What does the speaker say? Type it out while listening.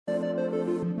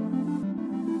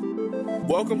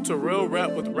Welcome to Real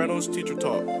Rap with Reynolds Teacher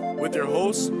Talk with your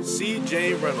host,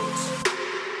 C.J. Reynolds.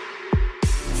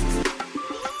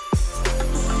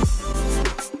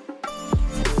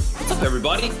 What's up,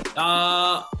 everybody?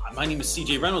 My name is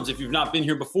C.J. Reynolds. If you've not been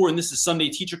here before, and this is Sunday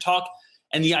Teacher Talk,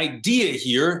 and the idea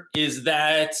here is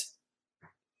that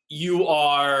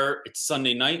it's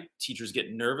Sunday night. Teachers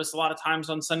get nervous a lot of times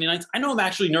on Sunday nights. I know I'm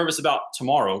actually nervous about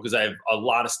tomorrow because I have a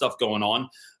lot of stuff going on.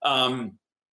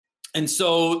 And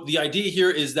so the idea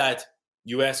here is that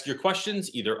you ask your questions,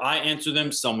 either I answer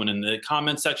them, someone in the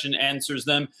comment section answers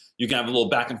them. You can have a little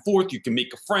back and forth. You can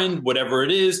make a friend, whatever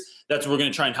it is. That's what we're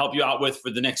going to try and help you out with for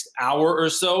the next hour or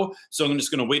so. So I'm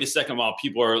just going to wait a second while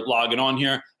people are logging on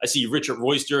here. I see Richard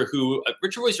Royster,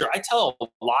 Richard Royster, I tell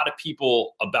a lot of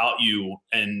people about you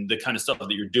and the kind of stuff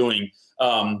that you're doing,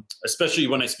 especially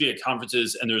when I speak at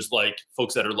conferences and there's like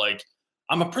folks that are like,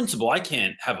 I'm a principal. I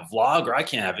can't have a vlog or I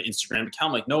can't have an Instagram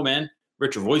account. I'm like, no, man,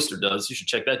 Richard Royster does. You should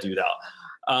check that dude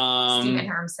out. Stephen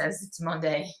Herm says it's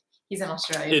Monday. He's in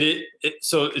Australia.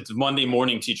 So it's Monday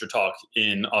morning Teacher Talk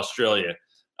in Australia.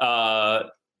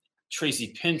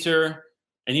 Tracy Pinter.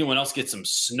 Anyone else get some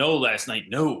snow last night?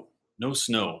 No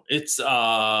snow. It's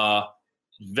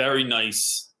very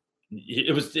nice.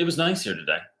 It was nice here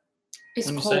today. It's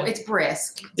cold. It's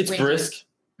brisk. It's brisk.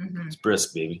 Mm-hmm. It's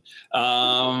brisk, baby.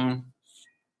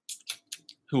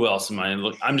 Who else am I?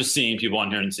 I'm just seeing people on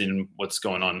here and seeing what's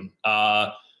going on.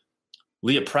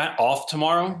 Leah Pratt off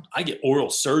tomorrow. I get oral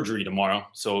surgery tomorrow,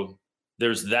 so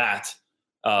there's that.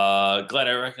 Glad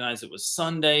I recognized it was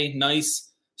Sunday.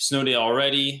 Nice. Snow day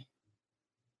already.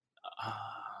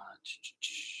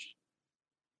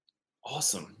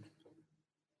 Awesome.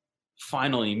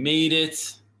 Finally made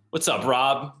it. What's up,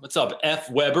 Rob? What's up, F.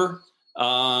 Weber?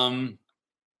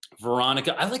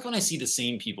 Veronica. I like when I see the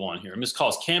same people on here. Miss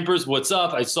Calls Campers, what's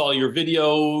up? I saw your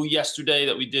video yesterday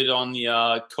that we did on the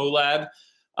collab.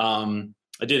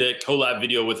 I did a collab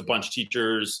video with a bunch of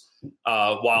teachers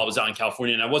while I was out in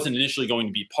California, and I wasn't initially going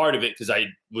to be part of it because I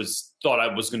thought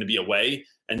I was going to be away.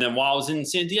 And then while I was in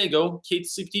San Diego, Kate, the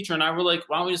sleep teacher, and I were like,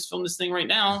 why don't we just film this thing right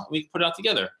now? We can put it out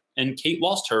together. And Kate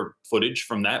lost her footage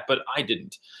from that, but I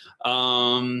didn't.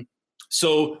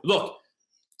 So look,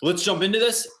 let's jump into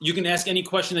this. You can ask any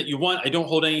question that you want. I don't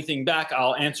hold anything back.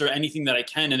 I'll answer anything that I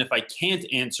can. And if I can't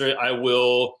answer it, I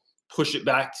will push it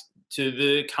back to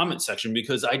the comment section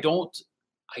because I don't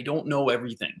know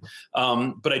everything.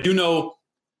 But I do know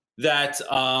that,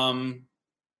 I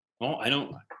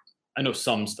know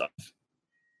some stuff.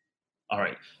 All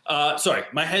right. Sorry,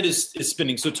 my head is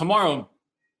spinning. So tomorrow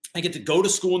I get to go to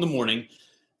school in the morning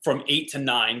from 8 to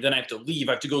 9. Then I have to leave.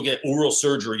 I have to go get oral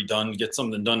surgery done, get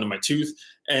something done to my tooth.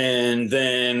 And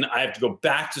then I have to go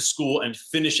back to school and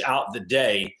finish out the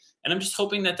day. And I'm just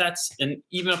hoping that that's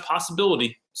even a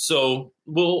possibility. So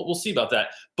we'll see about that.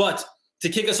 But to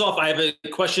kick us off, I have a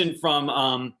question from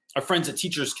our friends at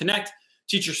Teachers Connect.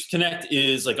 Teachers Connect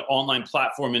is like an online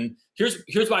platform. And here's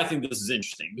why I think this is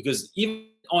interesting. Because even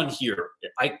on here,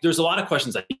 there's a lot of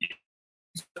questions I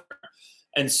get.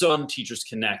 And so on Teachers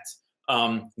Connect,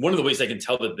 one of the ways I can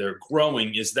tell that they're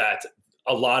growing is that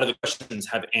a lot of the questions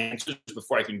have answers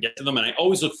before I can get to them. And I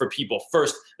always look for people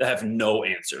first that have no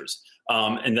answers.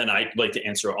 And then I like to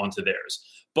answer onto theirs.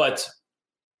 But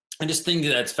I just think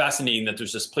that it's fascinating that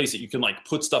there's this place that you can like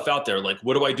put stuff out there. Like,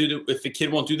 what do I do if a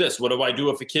kid won't do this? What do I do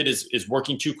if a kid is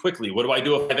working too quickly? What do I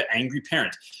do if I have an angry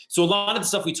parent? So a lot of the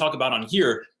stuff we talk about on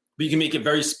here, but you can make it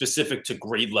very specific to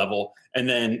grade level. And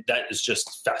then that is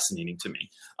just fascinating to me.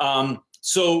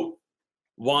 So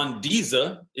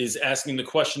Wandiza is asking the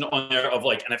question on there of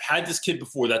like, and I've had this kid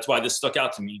before, that's why this stuck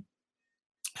out to me.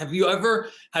 Have you ever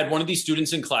had one of these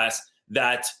students in class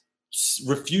that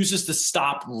refuses to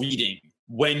stop reading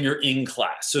when you're in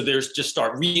class? So there's just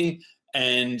start reading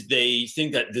and they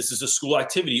think that this is a school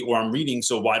activity or I'm reading,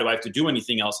 so why do I have to do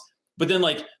anything else? But then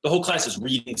like the whole class is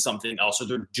reading something else or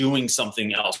they're doing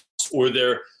something else or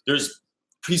there's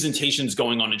presentations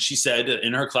going on. And she said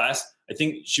in her class, I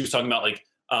think she was talking about like,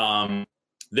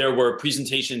 there were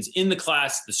presentations in the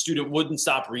class, the student wouldn't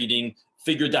stop reading,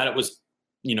 figured that it was,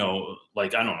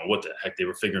 like, I don't know what the heck they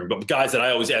were figuring, but guys that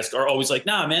I always ask are always like,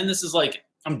 nah, man, this is like,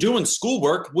 I'm doing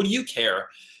schoolwork. What do you care?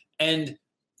 And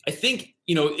I think,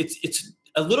 it's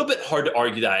a little bit hard to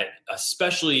argue that,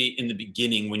 especially in the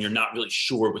beginning when you're not really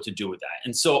sure what to do with that.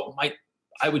 And so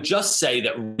I would just say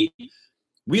that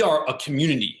we are a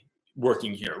community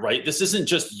working here, right? This isn't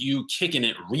just you kicking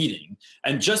it reading.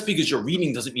 And just because you're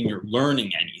reading doesn't mean you're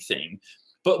learning anything.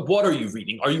 But what are you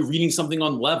reading? Are you reading something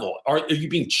on level? Are you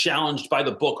being challenged by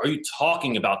the book? Are you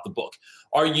talking about the book?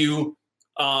 Are you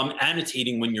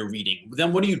annotating when you're reading?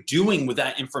 Then what are you doing with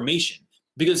that information?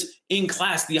 Because in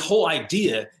class, the whole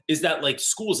idea is that like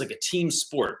school is like a team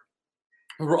sport.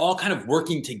 We're all kind of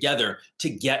working together to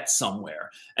get somewhere.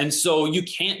 And so you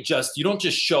don't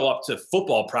just show up to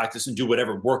football practice and do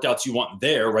whatever workouts you want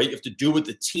there, right? You have to do what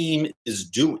the team is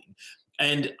doing.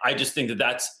 And I just think that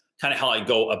that's kind of how I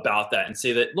go about that and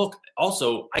say that, look,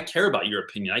 also, I care about your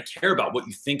opinion. I care about what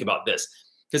you think about this.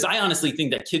 Because I honestly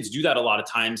think that kids do that a lot of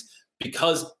times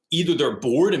because either they're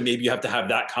bored and maybe you have to have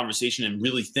that conversation and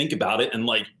really think about it and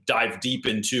like dive deep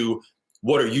into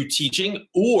what are you teaching,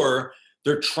 or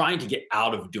they're trying to get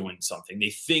out of doing something. They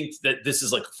think that this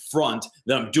is like a front,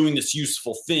 that I'm doing this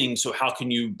useful thing, so how can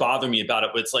you bother me about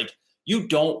it? But it's like, you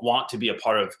don't want to be a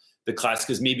part of the class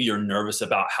because maybe you're nervous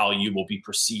about how you will be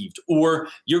perceived, or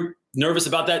you're nervous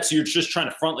about that, so you're just trying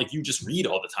to front like you just read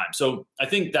all the time. So I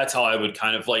think that's how I would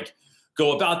kind of like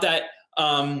go about that.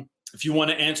 If you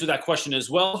want to answer that question as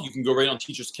well, you can go right on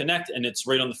Teachers Connect, and it's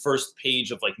right on the first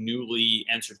page of like newly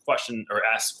answered question or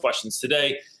asked questions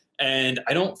today. And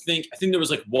I think there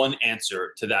was like one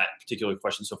answer to that particular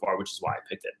question so far, which is why I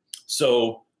picked it.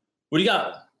 So what do you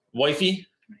got, wifey?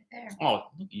 Right there. Oh,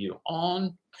 look at you,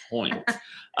 on point.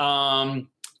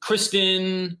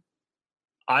 Kristen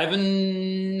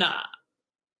Ivanova.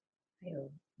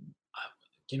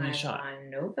 Give me a shot.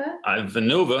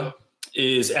 Ivanova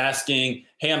is asking,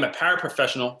 hey, I'm a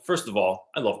paraprofessional. First of all,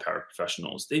 I love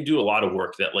paraprofessionals. They do a lot of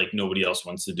work that like nobody else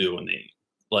wants to do, and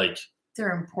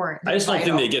they're important. I just don't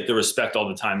think they get the respect all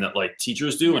the time that like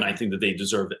teachers do, and I think that they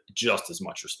deserve just as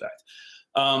much respect.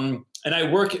 And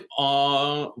I work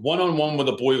one-on-one with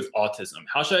a boy with autism.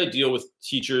 How should I deal with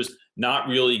teachers not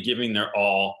really giving their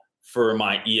all for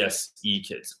my ESE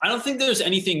kids? I don't think there's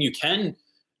anything you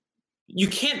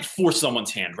can't force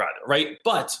someone's hand, rather, right?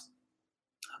 But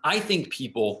I think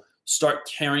people start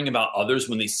caring about others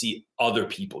when they see other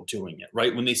people doing it,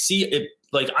 right? When they see it,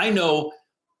 like I know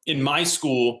in my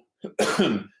school,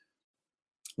 let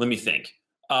me think.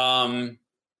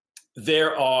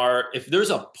 If there's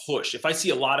a push, if I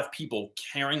see a lot of people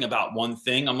caring about one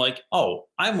thing, I'm like, oh,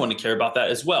 I want to care about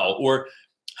that as well. Or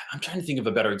I'm trying to think of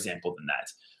a better example than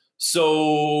that.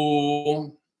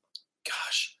 So,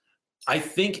 gosh, I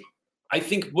think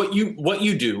what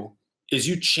you do is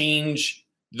you change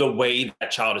the way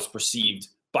that child is perceived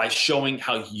by showing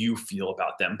how you feel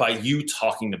about them, by you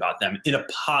talking about them in a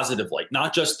positive light,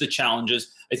 not just the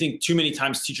challenges. I think too many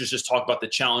times teachers just talk about the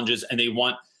challenges and they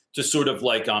want to sort of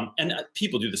like, and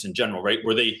people do this in general, right?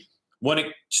 Where they want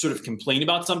to sort of complain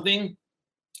about something.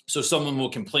 So someone will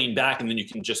complain back and then you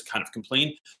can just kind of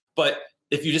complain. But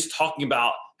if you're just talking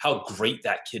about how great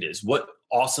that kid is, what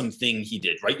awesome thing he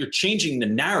did, right? You're changing the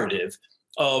narrative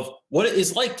of what it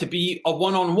is like to be a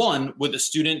one-on-one with a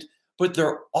student, but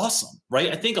they're awesome, right?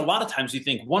 I think a lot of times we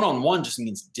think one-on-one just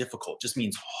means difficult, just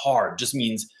means hard, just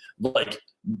means like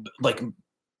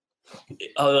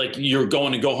you're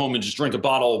going to go home and just drink a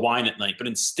bottle of wine at night. But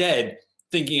instead,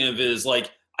 thinking of it as like,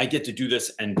 I get to do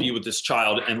this and be with this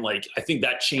child. And like, I think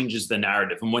that changes the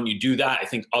narrative. And when you do that, I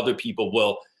think other people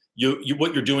will,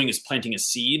 what you're doing is planting a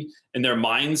seed in their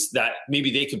minds that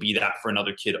maybe they could be that for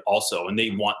another kid also. And they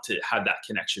want to have that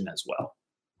connection as well.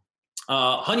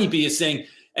 Honeybee is saying,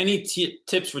 any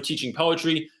tips for teaching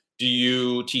poetry? Do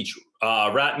you teach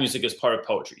rap music as part of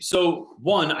poetry? So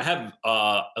one, I have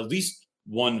at least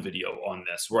one video on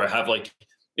this where I have like,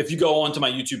 if you go onto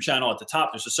my YouTube channel at the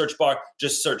top, there's a search bar,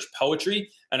 just search poetry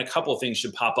and a couple of things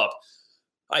should pop up.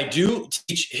 I do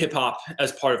teach hip hop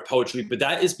as part of poetry, but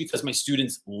that is because my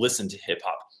students listen to hip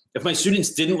hop. If my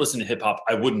students didn't listen to hip hop,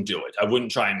 I wouldn't do it. I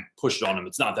wouldn't try and push it on them.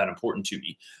 It's not that important to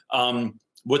me.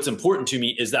 What's important to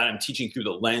me is that I'm teaching through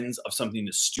the lens of something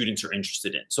that students are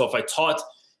interested in. So if I taught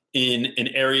in an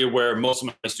area where most of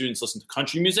my students listen to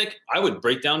country music, I would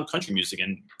break down country music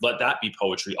and let that be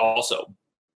poetry also,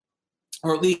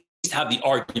 or at least have the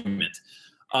argument.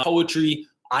 Poetry,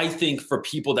 I think, for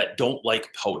people that don't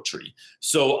like poetry.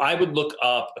 So I would look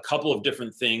up a couple of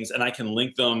different things and I can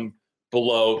link them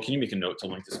below. Can you make a note to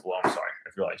link this below? I'm sorry, I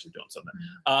realize you're doing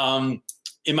something.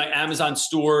 In my Amazon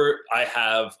store, I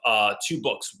have two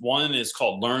books. One is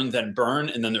called Learn Then Burn,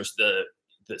 and then there's the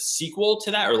sequel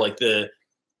to that, or like the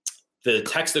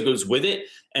text that goes with it.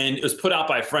 And it was put out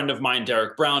by a friend of mine,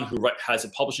 Derek Brown, who has a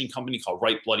publishing company called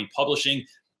Write Bloody Publishing.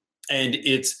 And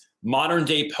it's modern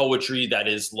day poetry that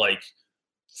is like,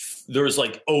 there's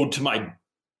like ode to my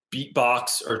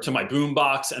beatbox or to my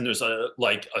boombox, and there's a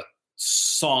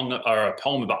song or a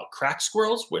poem about crack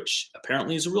squirrels, which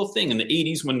apparently is a real thing in the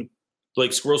 80s when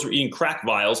like squirrels were eating crack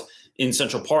vials in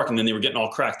Central Park, and then they were getting all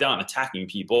cracked out and attacking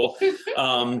people.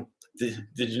 Did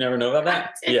you never know about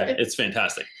that? Yeah, it's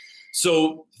fantastic.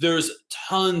 So there's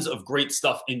tons of great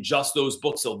stuff in just those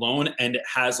books alone, and it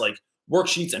has like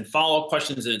worksheets and follow-up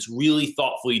questions, and it's really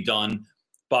thoughtfully done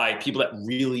by people that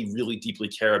really, really deeply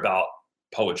care about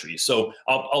poetry. So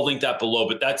I'll link that below,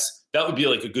 but that would be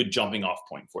like a good jumping off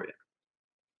point for you.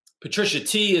 Patricia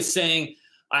T is saying,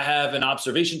 I have an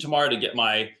observation tomorrow to get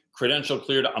my credential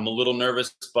cleared. I'm a little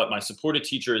nervous, but my supported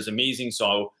teacher is amazing,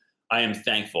 so I am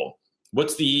thankful.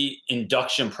 What's the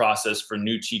induction process for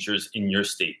new teachers in your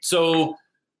state? So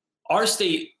our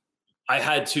state, I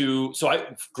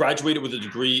graduated with a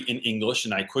degree in English,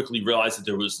 and I quickly realized that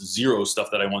there was zero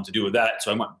stuff that I wanted to do with that.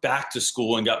 So I went back to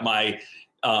school and got my,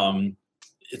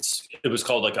 it was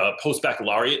called like a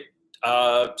post-baccalaureate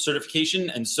certification.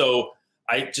 And so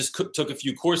I just took a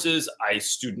few courses, I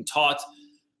student taught,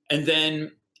 and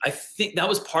then I think that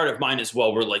was part of mine as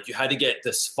well, where like you had to get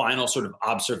this final sort of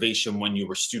observation when you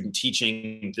were student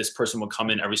teaching. This person would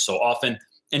come in every so often.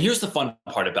 And here's the fun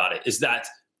part about it is that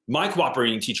my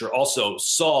cooperating teacher also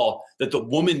saw that the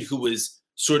woman who was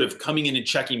sort of coming in and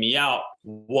checking me out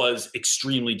was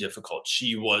extremely difficult.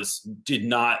 She did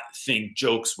not think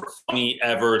jokes were funny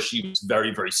ever. She was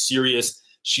very, very serious.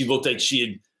 She looked like she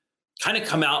had kind of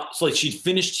come out, so like she'd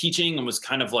finished teaching and was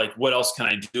kind of like, what else can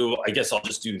I do? I guess I'll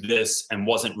just do this, and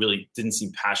didn't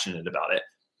seem passionate about it.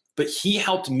 But he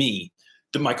helped me,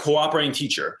 my cooperating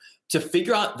teacher, to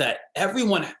figure out that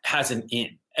everyone has an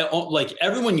in. Like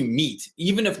everyone you meet,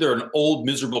 even if they're an old,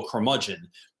 miserable curmudgeon,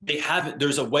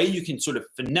 there's a way you can sort of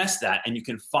finesse that, and you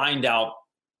can find out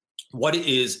what it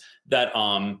is that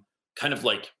kind of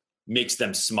like makes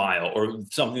them smile or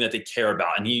something that they care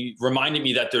about. And he reminded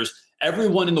me that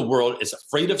everyone in the world is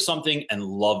afraid of something and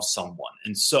loves someone.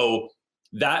 And so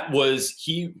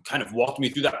he kind of walked me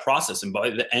through that process. And by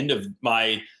the end of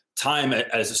my time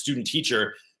as a student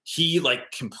teacher, he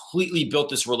like completely built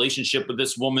this relationship with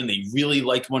this woman. They really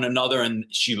liked one another, and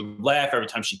she would laugh every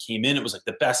time she came in. It was like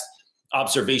the best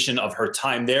observation of her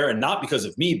time there, and not because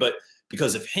of me, but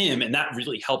because of him. And that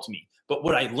really helped me. But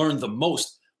what I learned the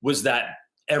most was that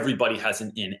everybody has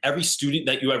an in. Every student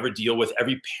that you ever deal with,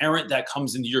 every parent that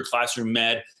comes into your classroom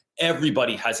mad,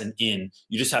 everybody has an in.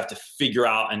 You just have to figure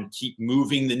out and keep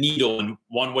moving the needle in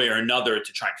one way or another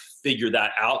to try and figure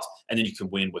that out. And then you can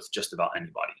win with just about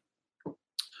anybody.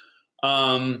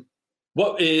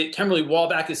 Kimberly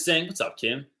Wallback is saying, what's up,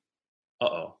 Kim?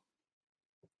 Uh-oh.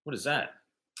 What is that?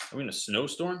 Are we in a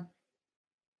snowstorm?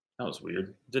 That was weird.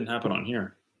 It didn't happen on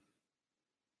here.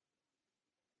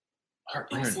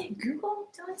 Is it Google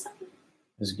doing something?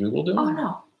 Is Google doing? Oh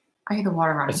no. I hear the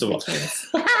water running. That's the water.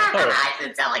 I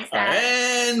didn't sound like that.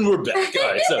 And we're back.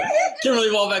 All right. So Kimberly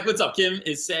Wallback, what's up, Kim,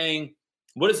 is saying,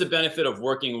 what is the benefit of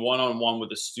working one-on-one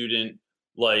with a student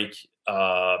like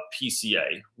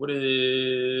PCA? What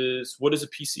is a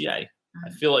PCA? I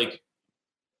feel like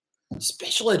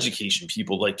special education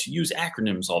people like to use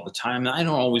acronyms all the time, and I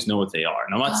don't always know what they are.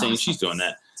 And I'm not saying she's doing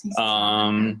that,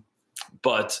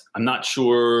 but I'm not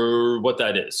sure what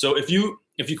that is. So if you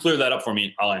clear that up for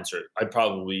me, I'll answer it. I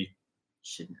probably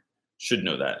should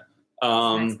know that.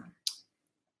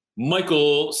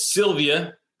 Michael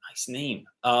Sylvia, nice name.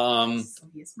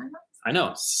 Sylvia's my mom. I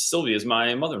know Sylvia is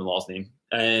my mother-in-law's name.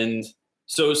 And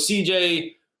so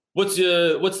CJ, what's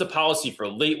the policy for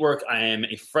late work? I am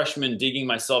a freshman digging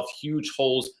myself huge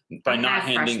holes by not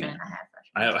handing.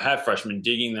 I have freshmen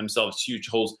digging themselves huge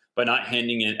holes by not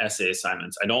handing in essay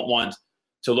assignments. I don't want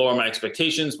to lower my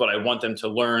expectations, but I want them to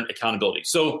learn accountability.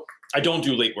 So I don't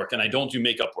do late work and I don't do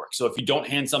makeup work. So if you don't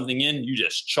hand something in, you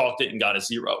just chalked it and got a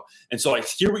 0. And so I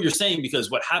hear what you're saying,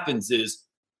 because what happens is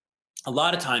a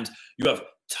lot of times you have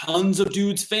tons of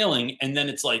dudes failing, and then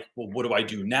it's like, well, what do I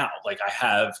do now? Like, I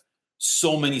have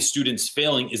so many students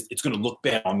failing, it's going to look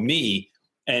bad on me.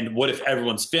 And what if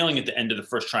everyone's failing at the end of the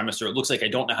first trimester? It looks like I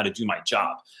don't know how to do my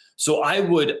job. So I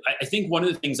think one of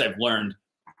the things I've learned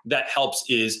that helps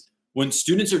is when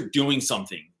students are doing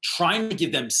something, trying to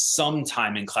give them some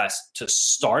time in class to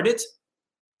start it,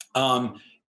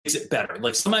 makes it better.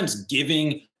 Like sometimes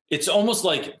it's almost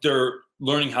like they're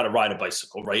learning how to ride a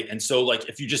bicycle, right? And so like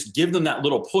if you just give them that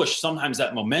little push, sometimes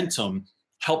that momentum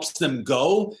helps them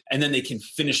go, and then they can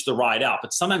finish the ride out.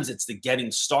 But sometimes it's the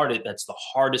getting started that's the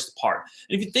hardest part.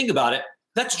 And if you think about it,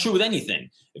 that's true with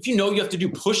anything. If you know you have to do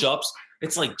push-ups,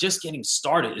 it's like just getting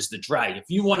started is the drag. If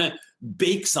you want to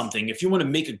bake something, if you want to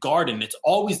make a garden, it's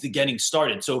always the getting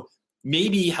started. So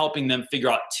maybe helping them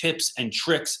figure out tips and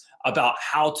tricks about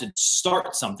how to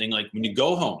start something, like when you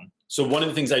go home. So one of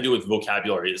the things I do with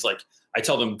vocabulary is like, I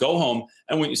tell them, go home,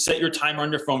 and when you set your timer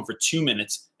on your phone for 2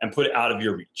 minutes and put it out of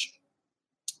your reach.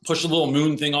 Push a little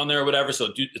moon thing on there or whatever, so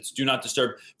it's do not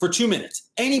disturb for 2 minutes.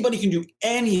 Anybody can do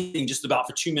anything just about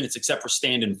for 2 minutes except for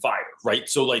stand and fire, right?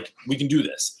 So like we can do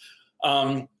this.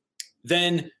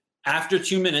 Then after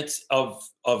 2 minutes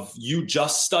of you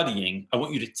just studying, I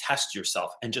want you to test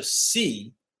yourself and just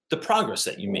see the progress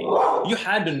that you made. You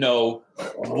had to know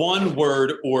 1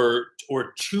 word or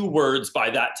 2 words by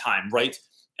that time, right?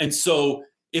 And so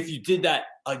if you did that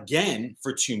again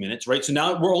for 2 minutes, right? So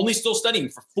now we're only still studying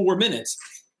for 4 minutes.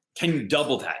 Can you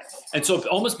double that? And so it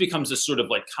almost becomes this sort of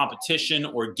like competition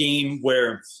or game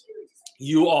where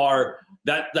you are,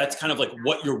 that's kind of like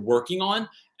what you're working on.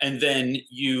 And then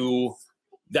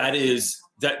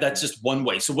that's just one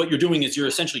way. So what you're doing is you're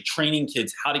essentially training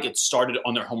kids how to get started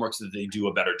on their homework so that they do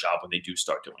a better job when they do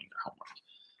start doing their homework.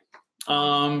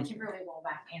 Kimberly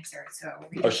Woolback answered, so we'll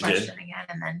read Oh, the she question did? again,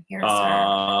 and then here's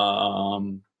her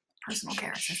personal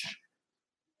care assistant.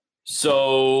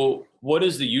 So what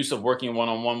is the use of working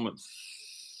one-on-one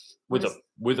with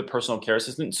a personal care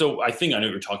assistant? So I think I know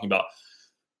what you're talking about.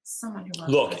 Someone who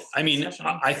loves Look, this I mean, session.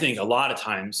 I think a lot of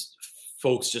times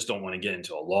folks just don't want to get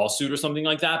into a lawsuit or something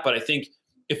like that. But I think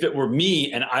if it were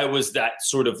me and I was that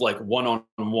sort of like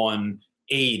one-on-one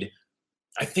aid,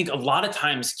 I think a lot of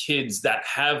times kids that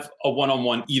have a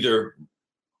one-on-one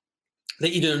they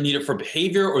either need it for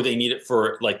behavior or they need it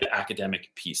for like the academic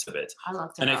piece of it. I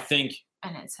looked it And I up, think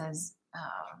and it says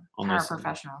on this-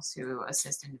 paraprofessionals who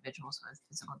assist individuals with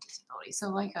physical disability. So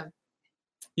like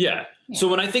Yeah. So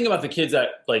when I think about the kids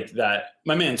that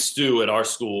my man Stu at our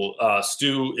school,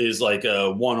 Stu is like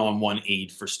a one-on-one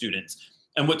aid for students.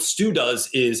 And what Stu does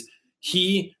is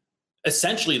he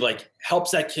essentially like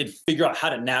helps that kid figure out how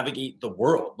to navigate the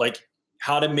world, like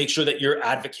how to make sure that you're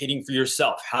advocating for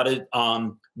yourself, how to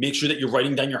make sure that you're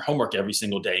writing down your homework every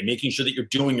single day, making sure that you're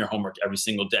doing your homework every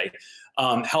single day,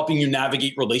 helping you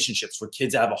navigate relationships where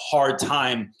kids have a hard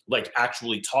time like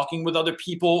actually talking with other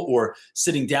people or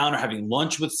sitting down or having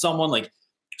lunch with someone. Like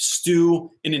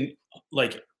Stu,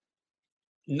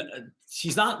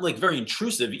 he's not like very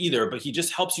intrusive either, but he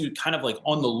just helps you kind of like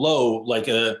on the low,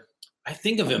 I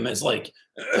think of him as like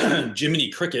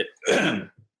Jiminy Cricket,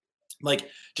 like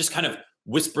just kind of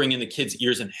whispering in the kids'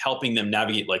 ears and helping them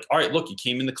navigate like, all right, look, you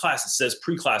came in the class. It says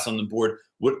pre-class on the board.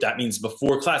 What that means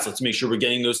before class. Let's make sure we're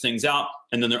getting those things out.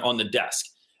 And then they're on the desk.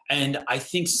 And I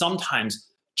think sometimes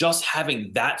just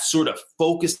having that sort of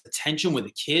focused attention with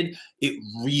a kid, it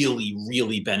really,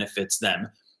 really benefits them.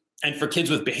 And for kids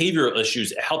with behavioral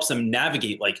issues, it helps them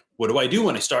navigate like, what do I do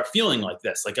when I start feeling like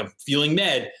this? Like I'm feeling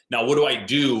mad. Now, what do I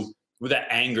do with that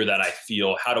anger that I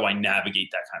feel? How do I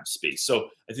navigate that kind of space? So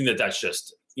I think that's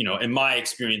just, in my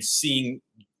experience, seeing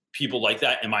people like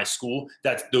that in my school,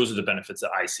 those are the benefits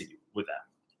that I see with that.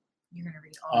 you're going to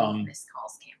read all of Miss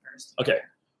Call's campers. Okay.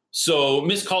 So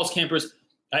Miss Call's campers,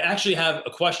 I actually have a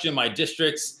question. My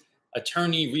district's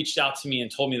attorney reached out to me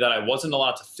and told me that I wasn't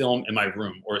allowed to film in my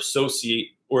room or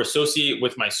associate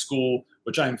with my school,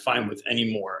 which I'm fine with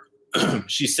anymore.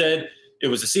 She said it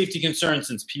was a safety concern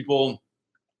since people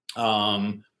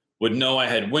would know I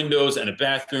had windows and a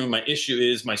bathroom. My issue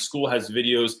is my school has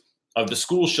videos of the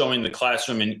school showing the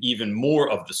classroom and even more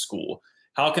of the school.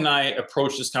 How can I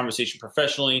approach this conversation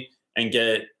professionally and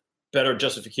get better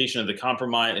justification of the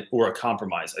compromise or a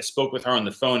compromise? I spoke with her on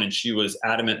the phone and she was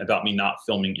adamant about me not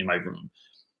filming in my room.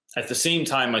 At the same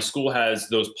time, my school has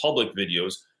those public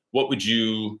videos. What would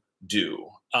you do?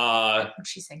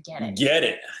 She said, get it. Get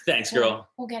it. Thanks, girl.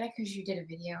 We'll get it because you did a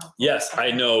video. Yes,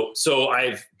 I know. So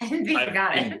I've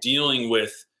got been it. dealing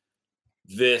with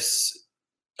this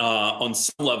on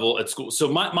some level at school. So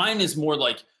mine is more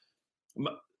like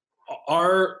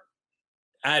our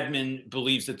admin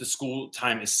believes that the school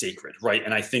time is sacred, right?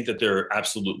 And I think that they're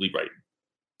absolutely right.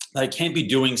 I can't be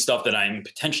doing stuff that I'm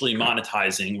potentially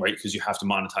monetizing, right? Because you have to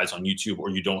monetize on YouTube or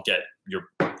you don't get your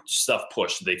stuff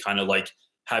pushed. They kind of like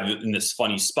have you in this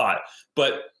funny spot,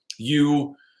 but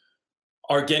you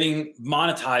are getting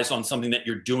monetized on something that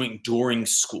you're doing during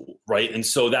school, right? And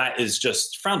so that is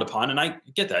just frowned upon. And I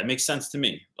get that. It makes sense to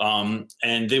me.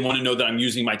 And they want to know that I'm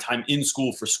using my time in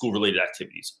school for school-related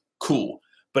activities. Cool.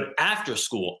 But after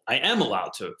school, I am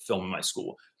allowed to film in my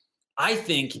school. I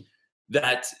think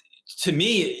that to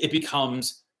me, it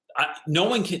becomes no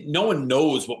one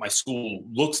knows what my school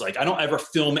looks like. I don't ever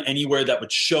film anywhere that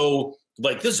would show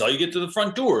like this is how you get to the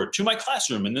front door to my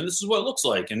classroom, and then this is what it looks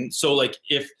like. And so, like,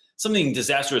 if something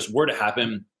disastrous were to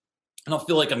happen, I don't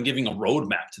feel like I'm giving a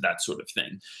roadmap to that sort of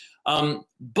thing.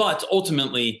 But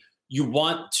ultimately, you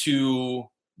want to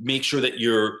make sure that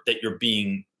you're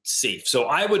being safe. So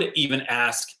I would even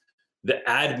ask the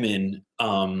admin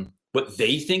what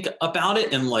they think about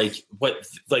it, and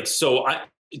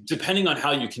depending on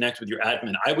how you connect with your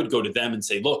admin, I would go to them and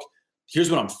say, look,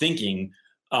 here's what I'm thinking.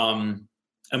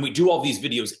 And we do all these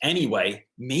videos anyway.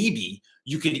 Maybe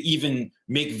you could even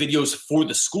make videos for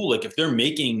the school. Like if they're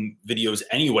making videos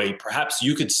anyway, perhaps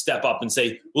you could step up and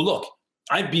say, well, look,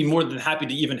 I'd be more than happy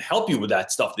to even help you with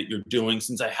that stuff that you're doing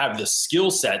since I have this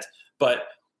skill set. But,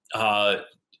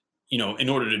 you know, in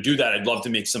order to do that, I'd love to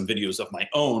make some videos of my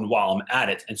own while I'm at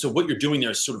it. And so what you're doing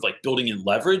there is sort of like building in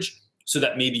leverage so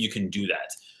that maybe you can do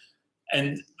that.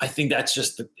 And I think that's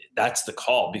just that's the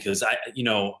call, because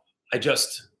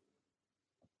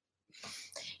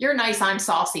You're nice, I'm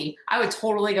saucy. I would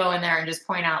totally go in there and just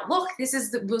point out, look, this is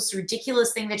the most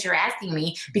ridiculous thing that you're asking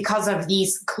me because of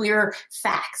these clear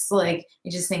facts. Like,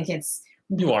 I just think it's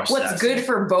what's sassy. Good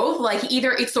for both. Like,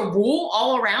 either it's a rule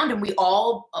all around and we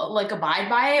all like abide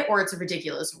by it, or it's a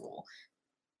ridiculous rule.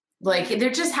 Like, there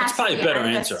just has to be. That's probably a better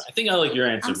answer. I think I like your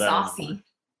answer better. I'm saucy.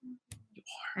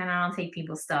 And I don't take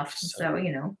people's stuff. So,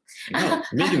 you're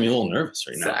making me a little nervous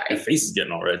right now. Sorry. My face is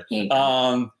getting all red.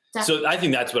 So I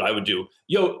think that's what I would do.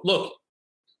 Yo, look,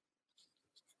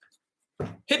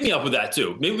 hit me up with that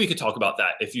too. Maybe we could talk about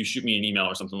that. If you shoot me an email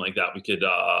or something like that, we could.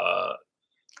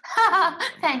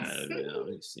 Thanks.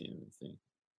 See anything.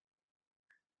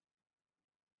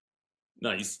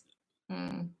 Nice.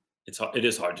 It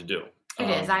is hard to do. It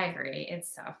is. I agree.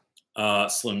 It's tough.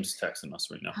 Slim's texting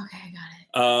us right now. Okay, I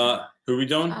got it. Who are we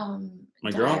doing?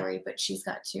 My Diary, girl? but she's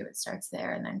got two. It starts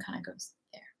there and then kind of goes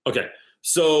there. Okay.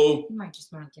 So you might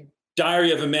just want to give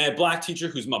Diary of a Mad Black Teacher,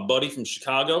 who's my buddy from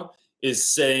Chicago, is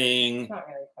saying, not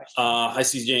really a question. Hi,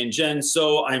 CJ and Jen.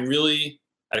 So I'm really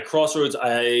at a crossroads.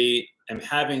 I am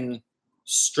having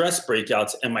stress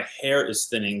breakouts and my hair is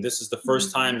thinning. This is the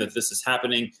first time that this is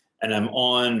happening, and I'm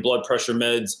on blood pressure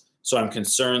meds. So I'm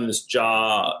concerned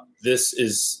this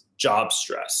is job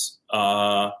stress.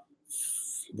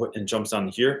 And jumps down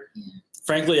here. Yeah.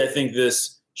 Frankly, I think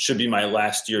this should be my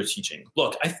last year teaching.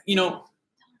 Look, I don't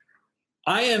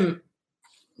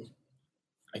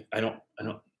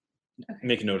okay.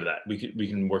 Make a note of that. We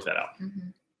can work that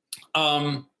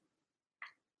out.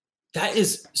 That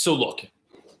is, so look,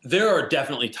 there are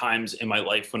definitely times in my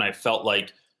life when I felt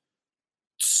like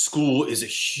school is a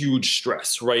huge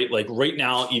stress, right? Like right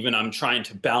now, even I'm trying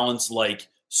to balance like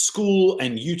school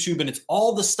and YouTube, and it's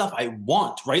all the stuff I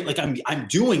want, right? Like I'm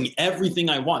doing everything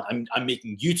I want. I'm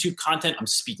making YouTube content. I'm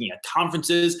speaking at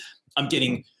conferences. I'm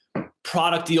getting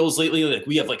product deals lately. Like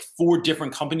we have like 4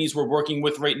 different companies we're working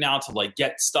with right now to like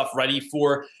get stuff ready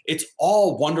for. It's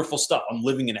all wonderful stuff. I'm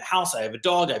living in a house. I have a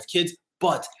dog. I have kids,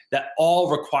 but that all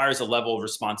requires a level of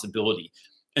responsibility.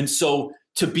 And so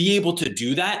to be able to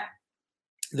do that,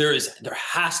 there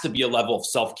has to be a level of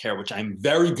self-care, which I'm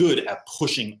very good at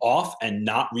pushing off and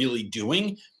not really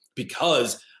doing,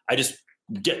 because I just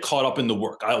get caught up in the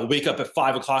work. I'll wake up at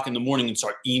 5 o'clock in the morning and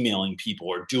start emailing people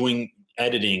or doing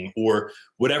editing or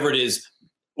whatever it is,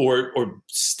 or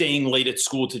staying late at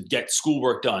school to get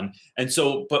schoolwork done. And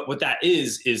so, but what that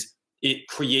is it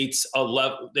creates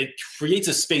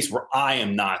a space where I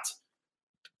am not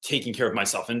taking care of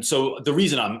myself. And so the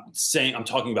reason I'm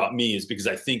talking about me is because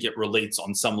I think it relates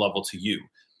on some level to you.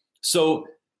 So,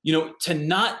 to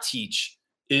not teach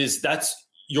that's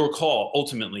your call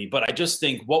ultimately. But I just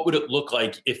think, what would it look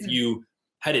like if you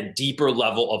had a deeper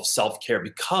level of self-care?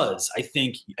 Because I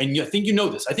think you know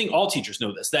this, I think all teachers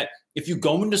know this, that if you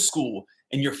go into school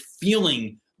and you're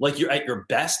feeling like you're at your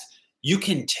best, you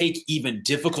can take even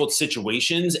difficult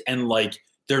situations and like,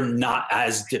 they're not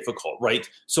as difficult, right?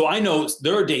 So I know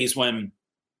there are days when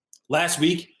last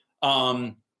week,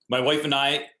 my wife and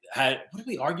I what did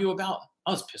we argue about?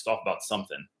 I was pissed off about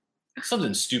something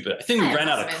stupid. I think we ran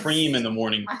out of cream in the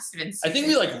morning. Must have been stupid. I think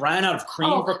we like ran out of cream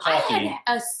for coffee. I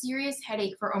had a serious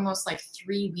headache for almost like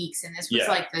 3 weeks. And this was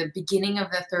like the beginning of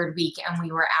the 3rd week. And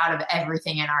we were out of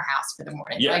everything in our house for the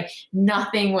morning. Yeah. Like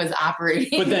nothing was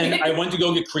operating. But then I went to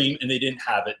go get cream and they didn't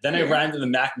have it. Then I ran to the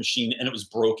Mac machine and it was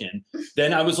broken.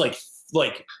 Then I was like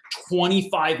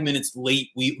 25 minutes late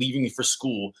leaving for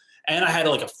school. And I had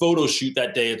like a photo shoot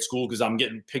that day at school because I'm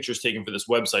getting pictures taken for this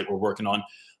website we're working on.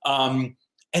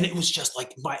 And it was just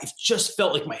like it just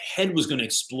felt like my head was going to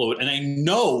explode. And I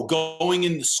know going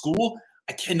into school,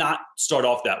 I cannot start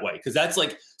off that way, because that's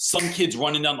like some kids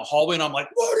running down the hallway and I'm like,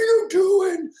 what are you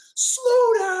doing?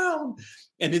 Slow down.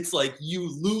 And it's like you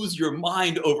lose your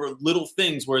mind over little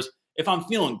things. Whereas if I'm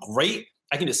feeling great,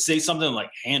 I can just say something and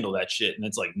like handle that shit. And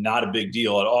it's like not a big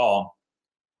deal at all.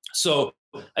 So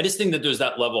I just think that there's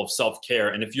that level of self-care.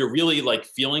 And if you're really like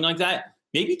feeling like that,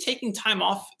 maybe taking time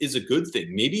off is a good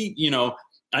thing. Maybe,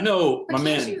 I know but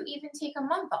can't you even take a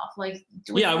month off? Like,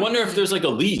 I wonder if there's like a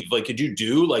leave. Like, could you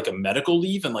do like a medical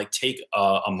leave and like take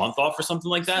a month off or something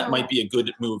like that? Might be a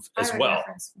good move as well.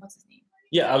 What's his name?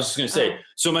 Yeah, I was just going to say.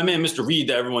 So my man, Mr. Reed,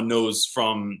 that everyone knows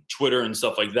from Twitter and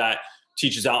stuff like that,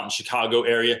 teaches out in Chicago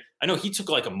area. I know he took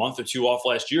like a month or two off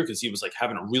last year because he was like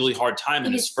having a really hard time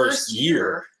in his first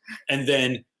year, and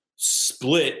then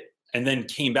split and then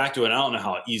came back to it. I don't know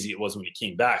how easy it was when he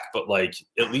came back, but like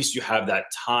at least you have that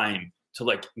time to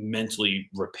like mentally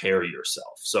repair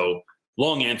yourself. So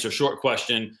long answer, short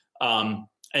question.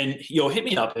 And hit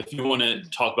me up if you want to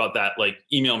talk about that. Like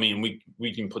email me and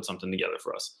we can put something together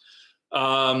for us.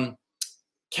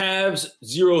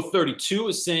 Cavs032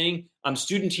 is saying, I'm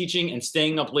student teaching and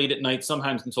staying up late at night,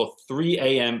 sometimes until 3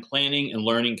 a.m. planning and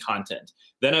learning content.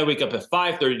 Then I wake up at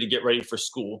 5:30 to get ready for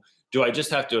school. Do I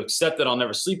just have to accept that I'll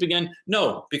never sleep again?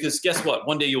 No, because guess what?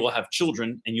 One day you will have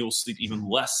children and you will sleep even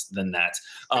less than that.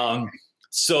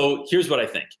 So here's what I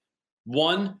think.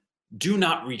 One, do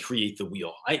not recreate the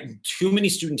wheel. Too many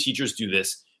student teachers do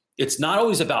this. It's not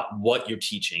always about what you're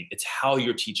teaching. It's how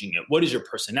you're teaching it. What is your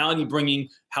personality bringing?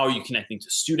 How are you connecting to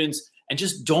students? And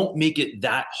just don't make it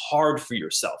that hard for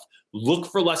yourself. Look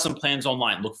for lesson plans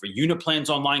online. Look for unit plans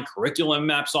online, curriculum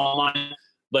maps online.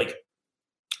 Like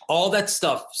all that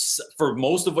stuff for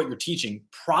most of what you're teaching,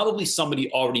 probably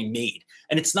somebody already made.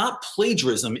 And it's not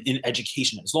plagiarism in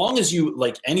education. As long as you,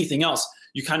 like anything else,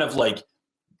 you kind of like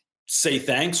say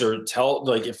thanks or tell,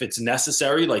 like if it's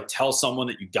necessary, like tell someone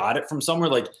that you got it from somewhere.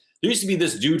 Like there used to be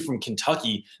this dude from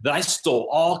Kentucky that I stole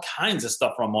all kinds of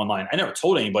stuff from online. I never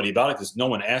told anybody about it because no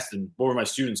one asked. And what were my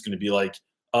students going to be like?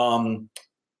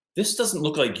 This doesn't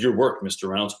look like your work, Mr.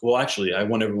 Reynolds. Well, actually, I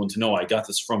want everyone to know I got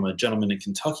this from a gentleman in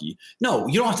Kentucky. No,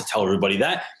 you don't have to tell everybody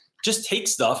that. Just take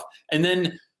stuff and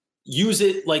then use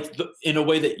it like in a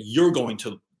way that you're going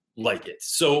to like it.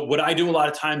 So what I do a lot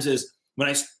of times is when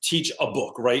I teach a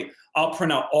book, right, I'll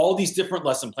print out all these different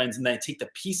lesson plans and then I take the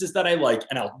pieces that I like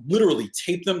and I'll literally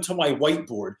tape them to my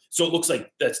whiteboard. So it looks like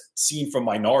that scene from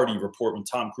Minority Report when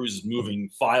Tom Cruise is moving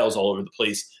files all over the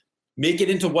place, make it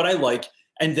into what I like,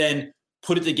 and then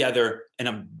put it together and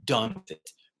I'm done with it.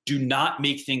 Do not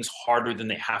make things harder than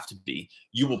they have to be.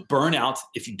 You will burn out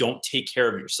if you don't take care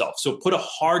of yourself. So put a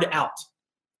hard out.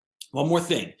 One more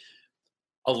thing.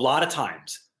 A lot of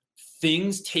times,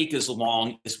 things take as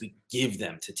long as we give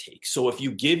them to take. So if you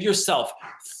give yourself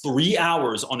 3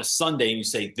 hours on a Sunday and you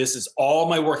say, this is all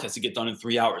my work has to get done in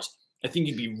 3 hours, I think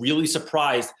you'd be really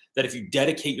surprised that if you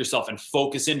dedicate yourself and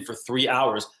focus in for 3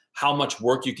 hours, how much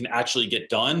work you can actually get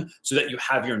done so that you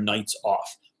have your nights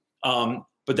off.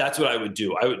 But that's what I would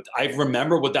do. I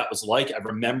remember what that was like. I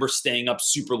remember staying up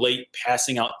super late,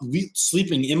 passing out,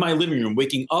 sleeping in my living room,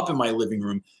 waking up in my living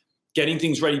room, getting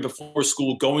things ready before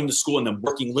school, going to school, and then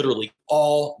working literally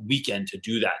all weekend to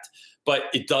do that. But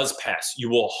it does pass. You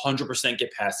will 100%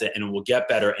 get past it, and it will get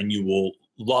better, and you will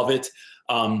love it.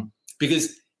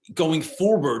 Because going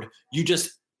forward, you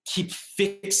just keep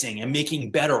fixing and making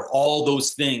better all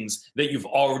those things that you've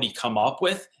already come up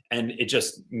with, and it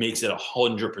just makes it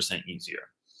 100% easier.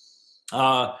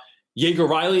 Jaeger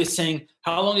Riley is saying,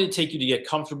 how long did it take you to get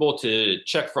comfortable to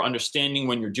check for understanding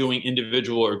when you're doing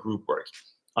individual or group work?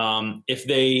 If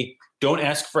they don't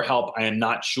ask for help, I am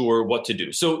not sure what to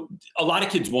do. So a lot of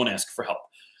kids won't ask for help.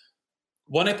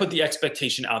 One, I put the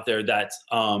expectation out there that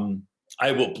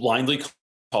I will blindly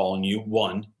call on you,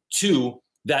 one. Two,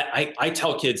 that I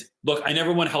tell kids, look, I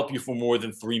never want to help you for more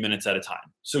than 3 minutes at a time.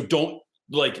 So don't,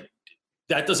 like,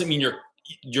 that doesn't mean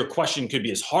your question could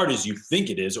be as hard as you think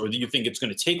it is, or that you think it's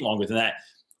going to take longer than that.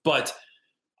 But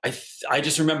I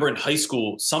just remember in high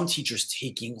school, some teachers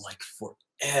taking like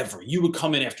forever. You would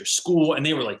come in after school and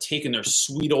they were like taking their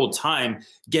sweet old time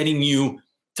getting you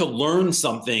to learn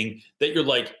something that you're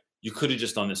like, you could have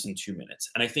just done this in 2 minutes.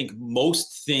 And I think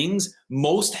most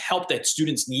help that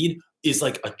students need is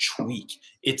like a tweak.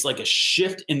 It's like a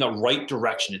shift in the right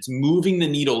direction. It's moving the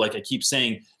needle, like I keep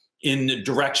saying, in the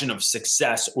direction of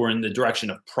success or in the direction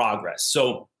of progress.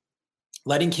 So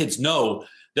letting kids know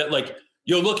that, like,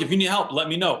 yo, look, if you need help, let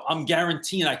me know. I'm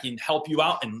guaranteeing I can help you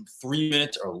out in 3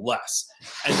 minutes or less.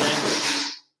 And then,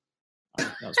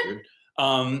 that was weird.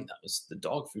 That was the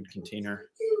dog food container.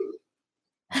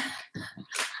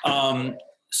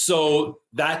 So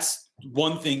that's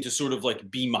one thing to sort of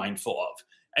like be mindful of.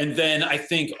 And then I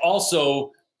think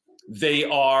also they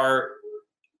are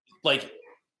like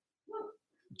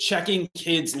checking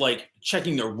kids, like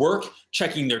checking their work,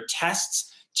 checking their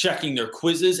tests, checking their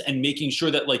quizzes, and making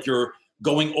sure that like you're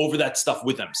going over that stuff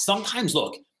with them. Sometimes,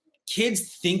 look,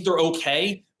 kids think they're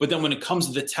okay, but then when it comes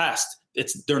to the test,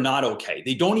 they're not okay.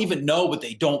 They don't even know what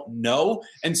they don't know.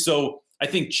 And so I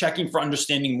think checking for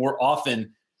understanding more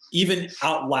often, even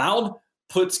out loud,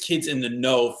 puts kids in the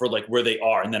know for like where they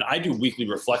are. And then I do weekly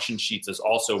reflection sheets as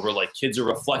also where like kids are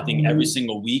reflecting every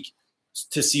single week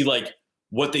to see like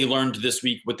what they learned this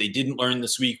week, what they didn't learn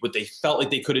this week, what they felt like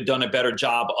they could have done a better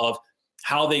job of,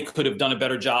 how they could have done a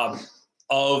better job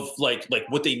of like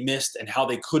what they missed and how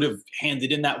they could have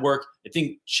handed in that work. I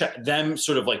think them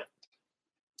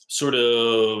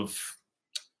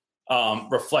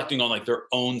reflecting on like their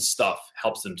own stuff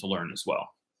helps them to learn as well.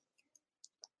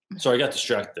 Sorry, I got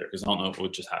distracted there because I don't know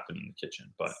what just happened in the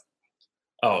kitchen, but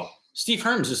Steve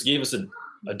Herms just gave us a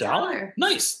 $1.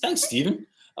 Nice. Thanks, Steven.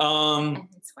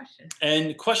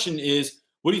 And question is,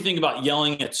 what do you think about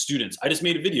yelling at students? I just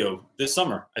made a video this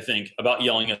summer, I think, about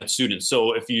yelling at students.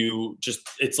 So if you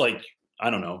it's like, I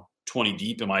don't know, 20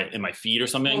 deep in my feed or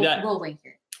something like that. We'll link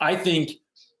it. I think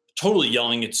totally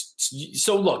yelling.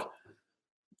 So look,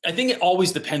 I think it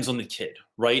always depends on the kid,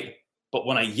 right? But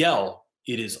when I yell,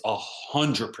 it is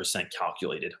 100%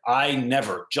 calculated. I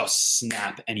never just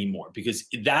snap anymore because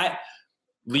that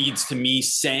leads to me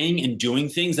saying and doing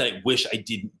things that I wish I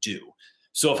didn't do.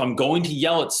 So if I'm going to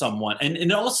yell at someone,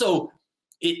 and also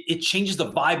it changes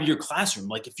the vibe of your classroom.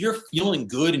 Like if you're feeling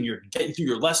good and you're getting through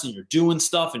your lesson, you're doing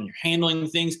stuff and you're handling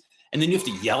things, and then you have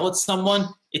to yell at someone,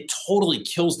 it totally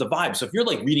kills the vibe. So if you're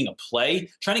like reading a play,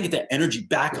 trying to get that energy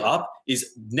back up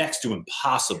is next to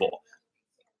impossible.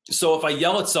 So if I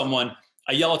yell at someone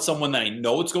that I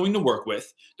know it's going to work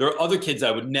with. There are other kids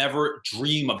I would never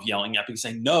dream of yelling at because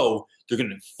I know they're going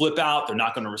to flip out. They're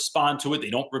not going to respond to it.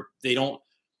 They don't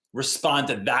respond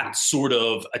to that sort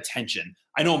of attention.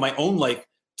 I know in my own life,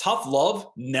 tough love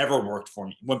never worked for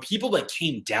me. When people like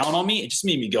came down on me, it just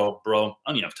made me go, bro, I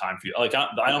don't even have time for you. Like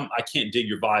I can't dig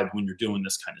your vibe when you're doing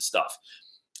this kind of stuff.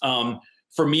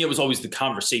 For me, it was always the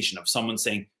conversation of someone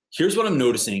saying, here's what I'm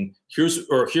noticing. Here's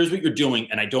what you're doing.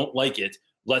 And I don't like it.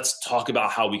 Let's talk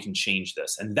about how we can change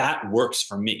this. And that works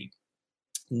for me.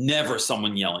 Never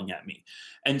someone yelling at me.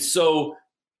 And so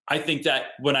I think that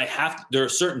when there are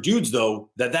certain dudes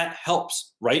though, that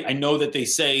helps, right? I know that they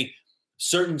say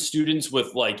certain students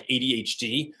with like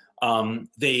ADHD,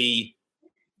 it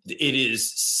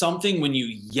is something when you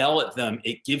yell at them,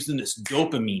 it gives them this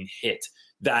dopamine hit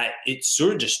that it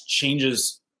sort of just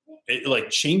changes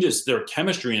their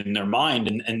chemistry in their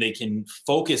mind and they can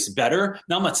focus better.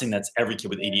 Now, I'm not saying that's every kid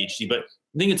with ADHD, but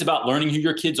I think it's about learning who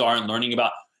your kids are and learning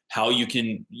about how you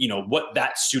can, what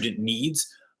that student needs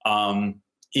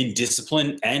in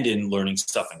discipline and in learning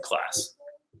stuff in class.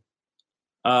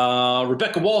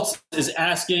 Rebecca Waltz is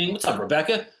asking, what's up,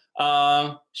 Rebecca?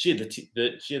 She had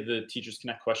the Teachers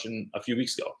Connect question a few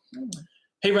weeks ago.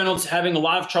 Hey, Reynolds, having a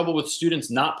lot of trouble with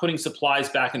students not putting supplies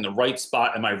back in the right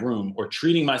spot in my room or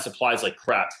treating my supplies like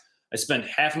crap. I spend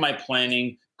half of my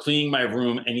planning cleaning my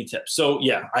room. Any tips? So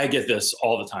yeah, I get this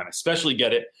all the time. I especially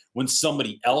get it when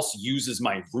somebody else uses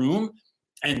my room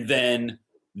and then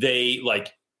they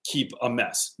like keep a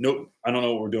mess. Nope, I don't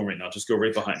know what we're doing right now. Just go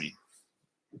right behind me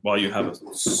while you have a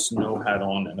snow hat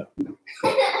on and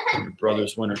your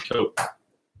brother's winter coat.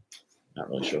 Not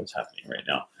really sure what's happening right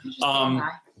now.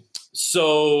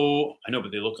 So I know,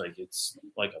 but they look like it's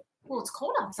like well, it's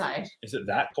cold outside. Is it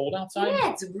that cold outside?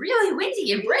 Yeah, it's really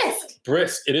windy and brisk.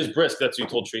 Brisk. It is brisk. That's what you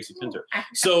told Tracy Pinter.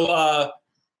 So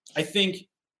I think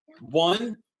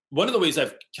one of the ways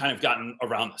I've kind of gotten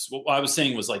around this, what I was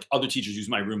saying was like other teachers use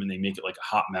my room and they make it like a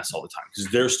hot mess all the time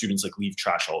because their students like leave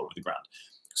trash all over the ground.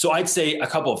 So I'd say a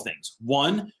couple of things.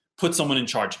 One, put someone in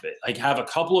charge of it. Like have a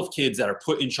couple of kids that are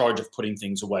put in charge of putting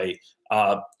things away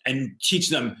and teach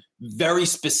them very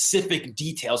specific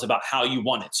details about how you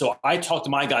want it. So I talk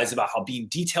to my guys about how being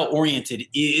detail oriented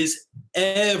is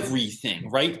everything,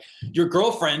 right? Your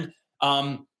girlfriend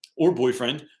or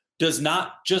boyfriend does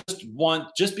not just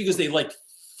because they like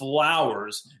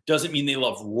flowers doesn't mean they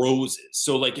love roses.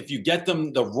 So like if you get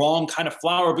them the wrong kind of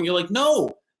flower, but you're like,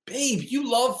 no, babe, you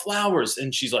love flowers.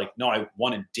 And she's like, no, I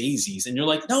wanted daisies. And you're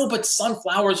like, no, but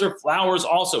sunflowers are flowers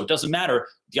also. It doesn't matter.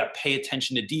 You got to pay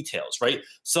attention to details, right?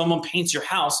 Someone paints your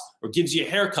house or gives you a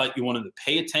haircut. You want them to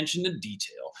pay attention to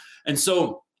detail. And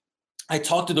so I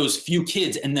talk to those few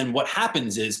kids. And then what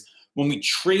happens is when we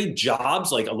trade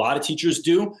jobs, like a lot of teachers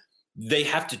do, they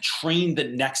have to train the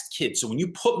next kid. So when you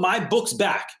put my books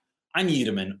back, I need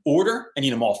them in order. I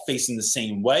need them all facing the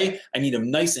same way. I need them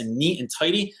nice and neat and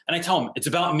tidy. And I tell them, it's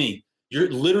about me.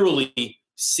 You're literally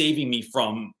saving me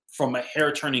from my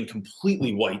hair turning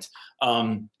completely white.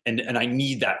 And I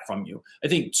need that from you. I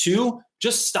think 2,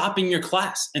 just stopping your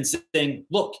class and saying,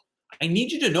 look, I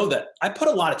need you to know that I put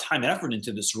a lot of time and effort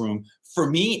into this room for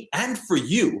me and for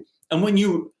you. And when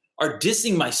you are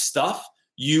dissing my stuff,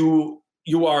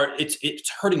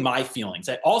 it's hurting my feelings.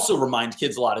 I also remind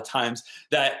kids a lot of times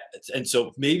that, and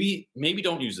so maybe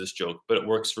don't use this joke, but it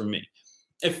works for me.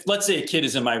 If let's say a kid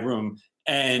is in my room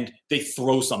and they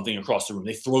throw something across the room,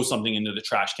 they throw something into the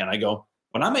trash can. I go,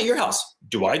 when I'm at your house,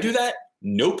 do I do that?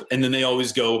 Nope. And then they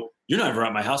always go, you're not ever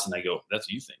at my house. And I go, that's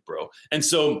what you think, bro. And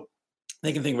so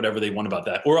They can think whatever they want about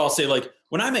that. Or I'll say, like,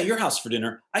 when I'm at your house for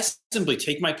dinner, I simply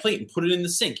take my plate and put it in the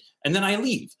sink, and then I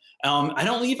leave. I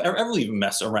don't ever leave a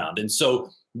mess around. And so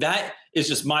that is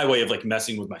just my way of like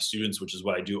messing with my students, which is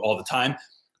what I do all the time.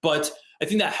 But I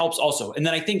think that helps also. And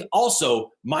then I think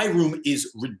also my room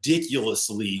is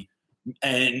ridiculously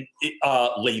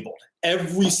labeled.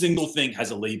 Every single thing has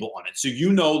a label on it. So,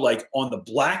 like on the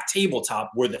black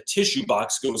tabletop where the tissue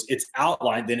box goes, it's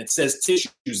outlined, then it says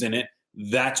tissues in it.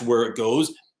 That's where it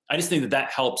goes. I just think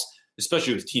that helps,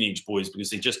 especially with teenage boys, because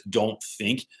they just don't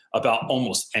think about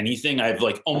almost anything. I have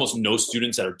like almost no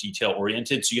students that are detail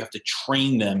oriented. So you have to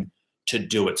train them to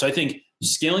do it. So I think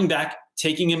scaling back,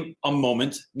 taking a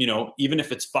moment, even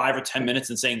if it's 5 or 10 minutes,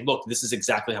 and saying, look, this is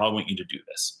exactly how I want you to do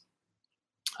this.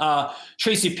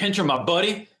 Tracy Pinter, my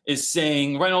buddy, is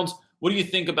saying, Reynolds, what do you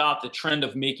think about the trend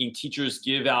of making teachers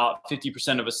give out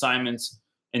 50% of assignments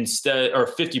instead, or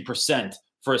 50%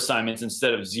 for assignments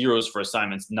instead of zeros for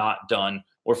assignments not done,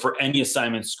 or for any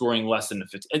assignment scoring less than a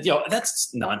 50? That's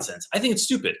nonsense. I think it's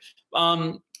stupid.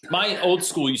 My old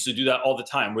school used to do that all the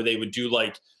time, where they would do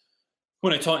like,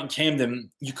 when I taught in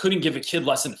Camden, you couldn't give a kid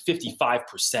less than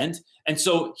 55%. And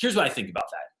so here's what I think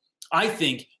about that. I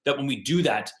think that when we do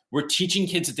that, we're teaching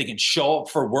kids that they can show up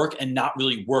for work and not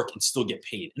really work and still get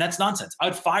paid. And that's nonsense.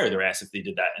 I'd fire their ass if they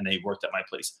did that and they worked at my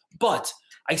place. But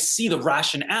I see the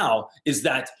rationale is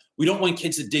that we don't want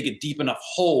kids to dig a deep enough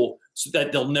hole so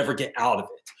that they'll never get out of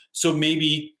it. So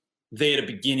maybe they had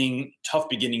a tough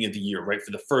beginning of the year, right?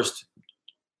 For the first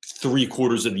 3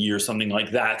 quarters of the year, something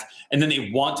like that. And then they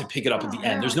want to pick it up at the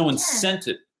end. There's no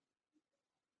incentive.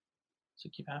 Does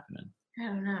it keep happening? I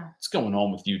don't know. What's going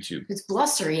on with YouTube? It's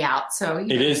blustery out, so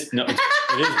it is. No,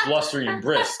 it is blustery and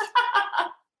brisk.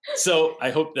 So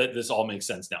I hope that this all makes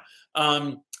sense now. What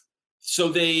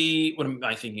am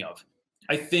I thinking of?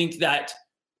 I think that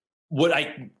what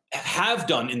I have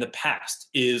done in the past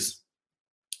is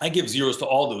I give zeros to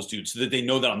all those dudes so that they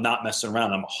know that I'm not messing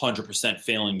around. I'm 100%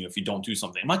 failing you if you don't do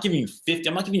something. I'm not giving you 50.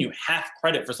 I'm not giving you half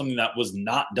credit for something that was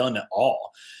not done at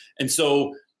all. And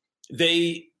so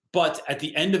but at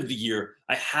the end of the year,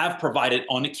 I have provided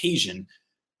on occasion,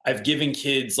 I've given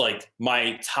kids like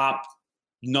my top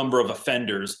number of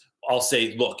offenders. I'll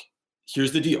say, look,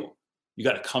 here's the deal. You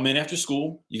got to come in after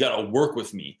school. You got to work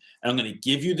with me. And I'm going to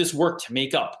give you this work to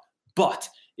make up. But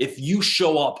if you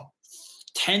show up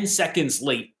 10 seconds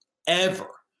late ever,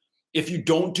 if you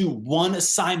don't do one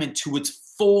assignment to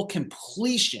its full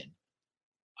completion,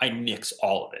 I nix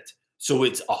all of it. So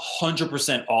it's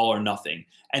 100% all or nothing.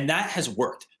 And that has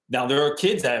worked. Now, there are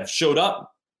kids that have showed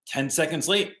up 10 seconds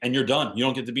late and you're done. You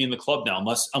don't get to be in the club now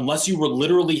unless you were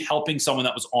literally helping someone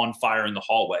that was on fire in the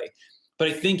hallway. But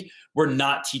I think we're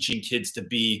not teaching kids to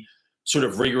be sort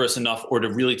of rigorous enough or to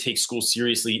really take school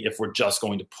seriously if we're just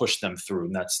going to push them through.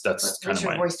 And that's kind of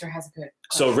Richard Royster has a good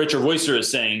question. So Richard Royster is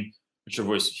saying, is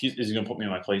he going to put me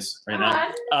in my place right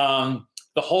now?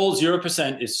 The whole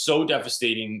 0% is so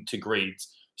devastating to grades.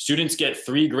 Students get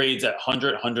 3 grades at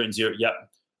 100, 100, and 0. Yep.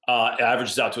 It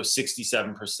averages out to a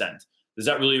 67%. Does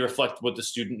that really reflect what the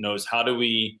student knows? How do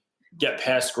we get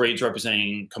past grades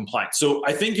representing compliance? So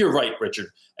I think you're right, Richard.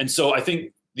 And so I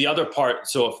think the other part,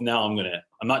 so if now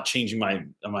I'm not changing my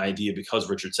idea because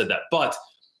Richard said that, but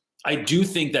I do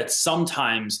think that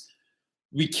sometimes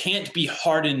we can't be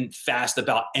hard and fast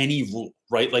about any rule,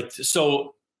 right? Like,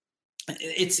 so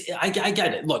I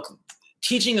get it. Look,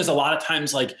 teaching is a lot of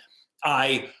times like,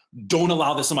 I don't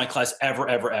allow this in my class ever,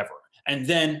 ever, ever. And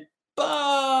then,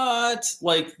 but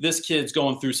like this kid's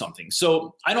going through something.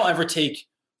 So I don't ever take,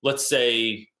 let's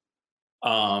say,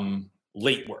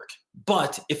 late work.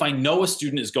 But if I know a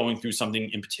student is going through something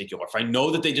in particular, if I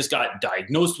know that they just got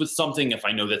diagnosed with something, if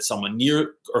I know that someone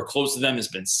near or close to them has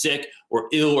been sick or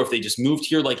ill, or if they just moved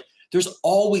here, like there's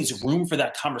always room for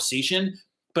that conversation.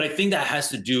 But I think that has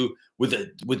to do with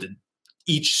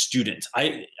each student.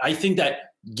 I think that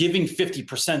giving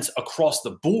 50% across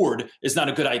the board is not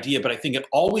a good idea, but I think it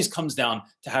always comes down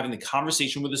to having the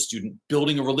conversation with the student,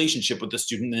 building a relationship with the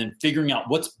student, and then figuring out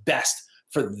what's best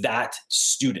for that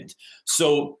student.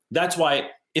 So that's why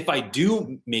if I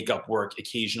do make up work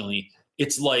occasionally,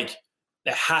 it's like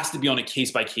it has to be on a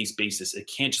case-by-case basis. It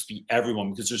can't just be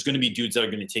everyone, because there's going to be dudes that are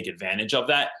going to take advantage of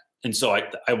that. And so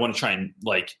I want to try and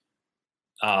like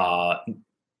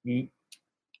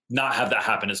not have that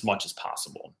happen as much as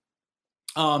possible.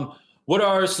 What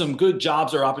are some good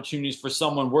jobs or opportunities for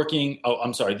someone working? Oh,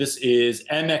 I'm sorry. This is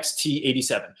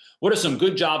MXT87. What are some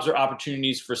good jobs or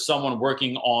opportunities for someone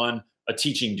working on a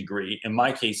teaching degree? In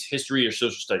my case, history or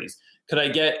social studies. Could I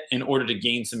get in order to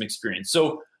gain some experience?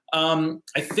 So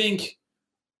I think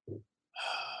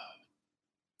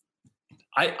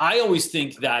I always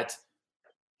think that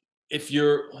if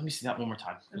you're, let me see that one more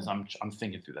time because I'm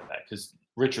thinking through that because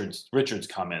Richard's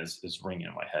comment is ringing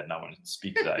in my head and I want to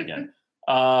speak to that again.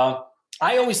 I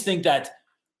always think that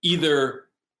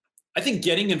I think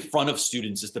getting in front of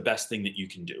students is the best thing that you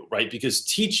can do, right? Because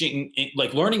teaching,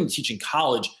 like learning and teaching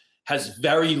college has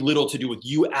very little to do with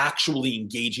you actually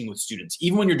engaging with students.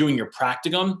 Even when you're doing your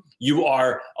practicum, you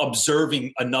are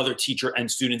observing another teacher and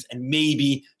students, and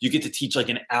maybe you get to teach like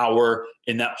an hour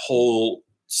in that whole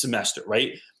semester,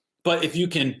 right? But if you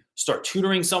can start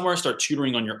tutoring somewhere, start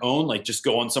tutoring on your own, like just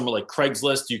go on somewhere like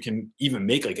Craigslist, you can even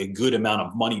make like a good amount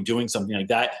of money doing something like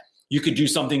that. You could do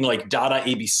something like Dada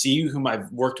ABC, whom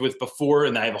I've worked with before,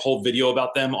 and I have a whole video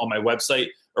about them on my website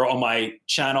or on my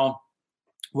channel,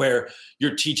 where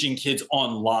you're teaching kids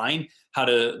online how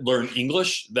to learn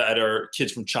English that are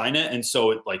kids from China. And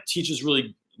so it like teaches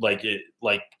really, like it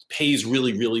like pays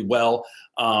really, really well.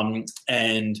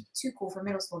 And Too Cool for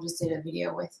Middle School just did a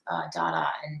video with Dada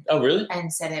and oh really?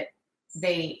 And said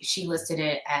she listed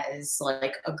it as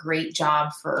like a great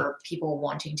job for people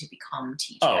wanting to become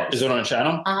teachers. Oh, is it on a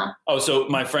channel? Uh-huh. Oh, so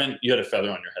my friend, you had a feather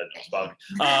on your head. That's bothering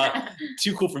me.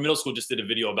 Too Cool for Middle School just did a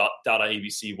video about Dada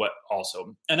ABC, what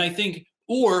also. And I think,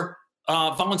 or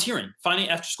volunteering, finding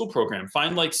after school program,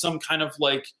 find like some kind of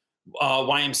like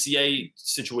YMCA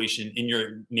situation in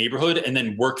your neighborhood and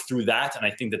then work through that. And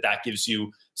I think that gives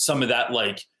you some of that,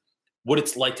 like what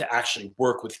it's like to actually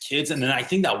work with kids. And then I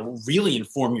think that will really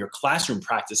inform your classroom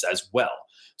practice as well.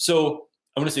 So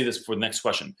I want to say this before the next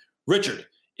question. Richard,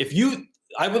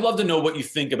 I would love to know what you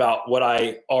think about what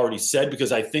I already said,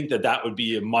 because I think that would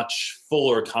be a much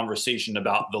fuller conversation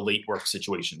about the late work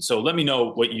situation. So let me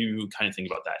know what you kind of think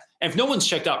about that. And if no one's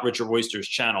checked out Richard Oyster's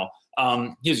channel,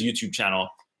 he has a YouTube channel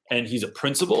and he's a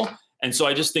principal. And so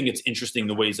I just think it's interesting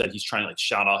the ways that he's trying to like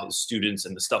shout out his students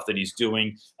and the stuff that he's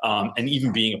doing, and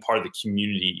even being a part of the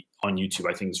community on YouTube,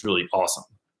 I think is really awesome.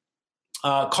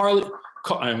 I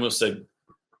almost said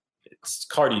it's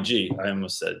Cardi G. I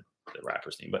almost said the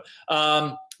rapper's name, but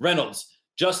Reynolds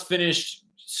just finished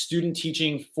student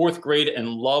teaching 4th grade and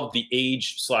loved the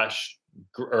age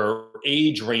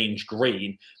range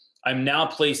grade. I'm now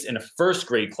placed in a 1st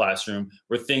grade classroom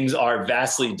where things are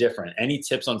vastly different. Any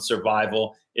tips on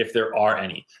survival, if there are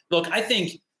any? Look, I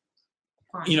think,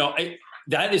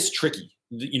 that is tricky.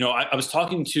 I was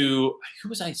talking to, who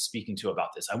was I speaking to about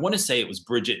this? I want to say it was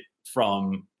Bridget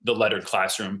from the Lettered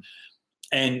Classroom.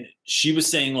 And she was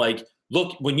saying like,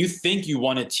 look, when you think you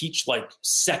want to teach like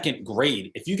 2nd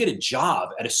grade, if you get a job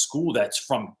at a school that's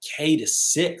from K to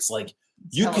 6, like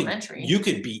you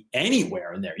could be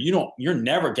anywhere in there. You're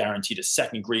never guaranteed a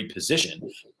 2nd grade position.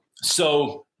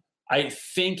 So I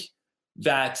think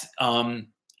that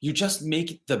you just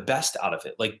make the best out of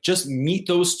it. Like just meet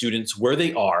those students where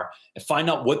they are and find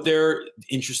out what they're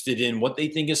interested in, what they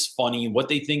think is funny, what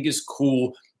they think is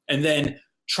cool, and then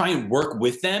try and work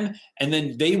with them. And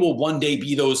then they will one day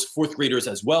be those 4th graders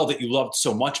as well that you loved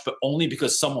so much, but only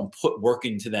because someone put work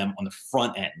into them on the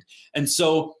front end. And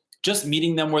so just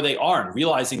meeting them where they are and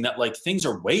realizing that like things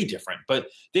are way different, but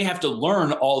they have to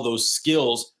learn all those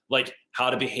skills, like how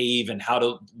to behave and how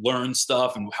to learn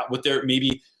stuff and what they're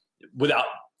maybe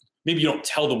you don't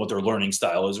tell them what their learning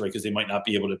style is, right? Because they might not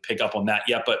be able to pick up on that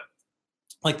yet, but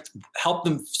like help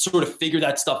them sort of figure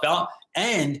that stuff out,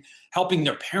 and helping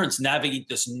their parents navigate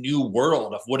this new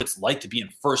world of what it's like to be in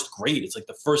 1st grade. It's like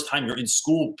the first time you're in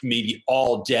school maybe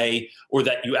all day, or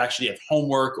that you actually have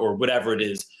homework or whatever it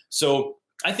is. So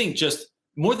I think just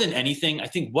more than anything, I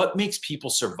think what makes people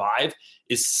survive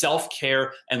is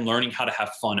self-care and learning how to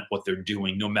have fun at what they're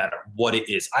doing, no matter what it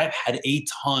is. I've had a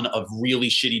ton of really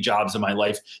shitty jobs in my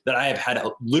life that I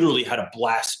have literally had a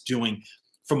blast doing,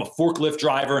 from a forklift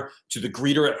driver to the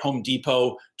greeter at Home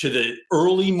Depot to the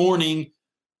early morning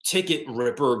ticket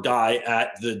ripper guy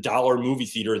at the dollar movie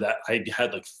theater that I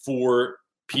had like 4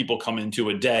 people come into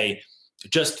a day.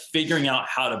 Just figuring out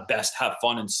how to best have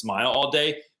fun and smile all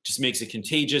day just makes it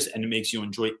contagious, and it makes you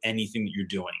enjoy anything that you're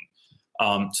doing.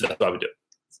 So that's what I would do.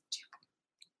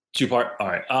 2-part. All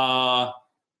right.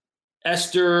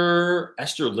 Esther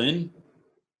Lynn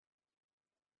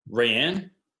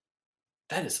Rayanne.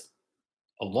 That is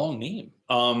a long name.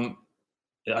 I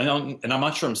know, and I'm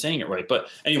not sure I'm saying it right, but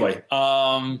anyway,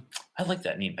 I like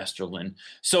that name, Esther Lynn.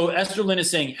 So Esther Lynn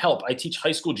is saying, help, I teach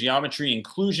high school geometry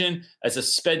inclusion as a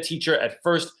SPED teacher. At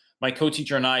first, my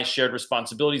co-teacher and I shared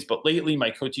responsibilities, but lately my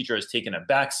co-teacher has taken a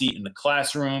backseat in the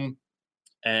classroom.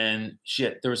 And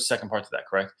shit, there was a second part to that,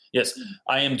 correct? Yes,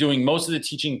 I am doing most of the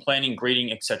teaching, planning,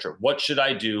 grading, etc. What should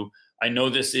I do? I know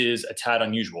this is a tad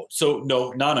unusual. So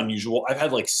no, not unusual. I've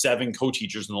had like 7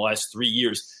 co-teachers in the last 3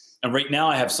 years. And right now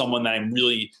I have someone that I'm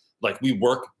really like we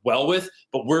work well with,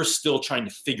 but we're still trying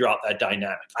to figure out that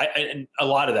dynamic. And a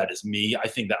lot of that is me. I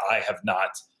think that I have not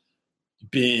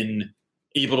been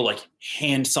able to like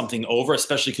hand something over,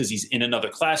 especially because he's in another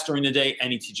class during the day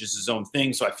and he teaches his own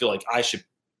thing. So I feel like I should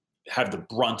have the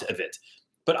brunt of it.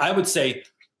 But I would say,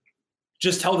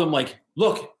 just tell them like,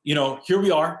 look, here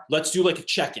we are. Let's do like a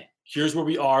check-in. Here's where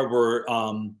we are. We're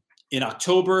in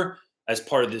October as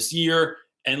part of this year.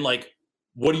 And like,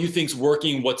 what do you think's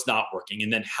working? What's not working?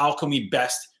 And then how can we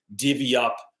best divvy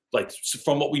up, like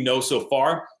from what we know so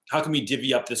far, how can we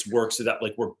divvy up this work so that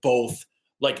like we're both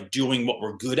like doing what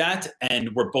we're good at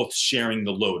and we're both sharing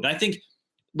the load. And I think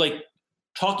like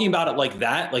talking about it like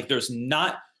that, like you're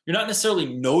not necessarily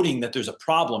noting that there's a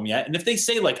problem yet. And if they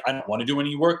say like, I don't want to do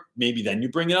any work, maybe then you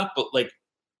bring it up. But like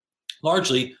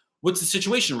largely, what's the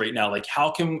situation right now? Like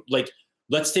how can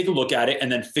let's take a look at it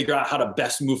and then figure out how to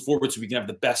best move forward so we can have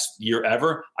the best year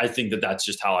ever. I think that that's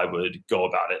just how I would go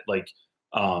about it. Like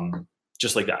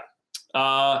just like that.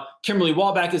 Kimberly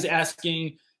Wallback is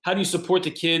asking, how do you support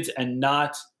the kids and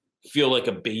not feel like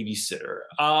a babysitter?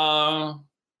 I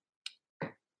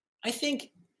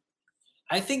think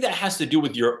that has to do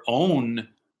with your own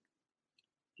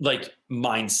like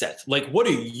mindset. Like, what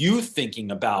are you thinking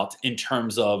about in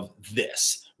terms of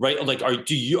this, right? Like, are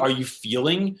you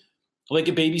feeling like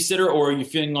a babysitter, or are you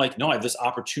feeling like, no, I have this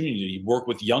opportunity to work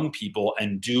with young people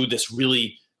and do this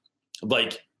really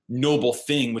like noble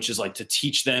thing, which is like to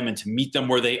teach them and to meet them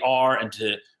where they are and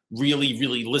to really,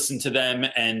 really listen to them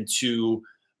and to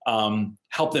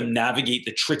help them navigate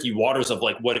the tricky waters of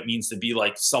like what it means to be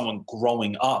like someone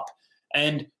growing up.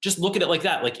 And just look at it like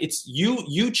that. Like it's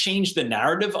you change the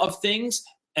narrative of things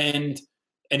and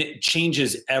it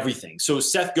changes everything. So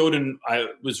Seth Godin, I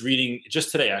was reading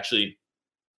just today actually,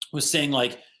 was saying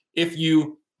like, if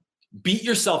you beat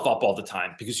yourself up all the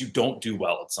time because you don't do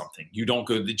well at something, you don't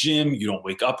go to the gym, you don't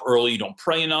wake up early, you don't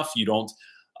pray enough, you don't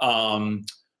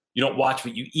watch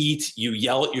what you eat, you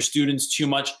yell at your students too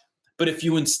much. But if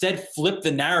you instead flip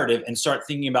the narrative and start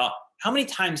thinking about how many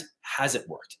times has it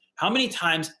worked? How many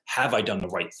times have I done the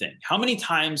right thing? How many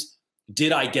times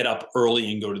did I get up early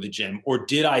and go to the gym? Or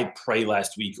did I pray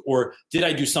last week? Or did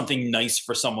I do something nice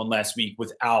for someone last week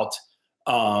without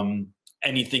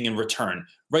anything in return,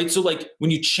 right? So like when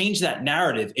you change that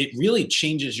narrative, it really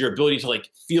changes your ability to like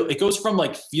feel, it goes from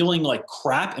like feeling like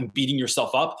crap and beating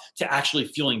yourself up to actually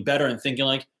feeling better and thinking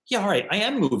like, yeah, all right, I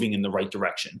am moving in the right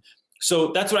direction.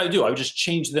 So that's what I do. I would just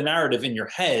change the narrative in your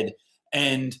head,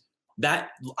 and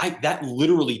that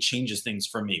literally changes things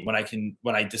for me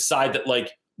when I decide that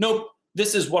like, nope,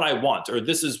 this is what I want, or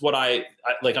this is what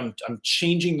I'm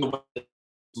changing the way it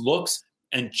looks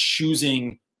and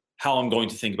choosing how I'm going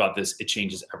to think about this. It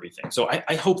changes everything. So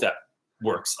I hope that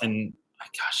works. And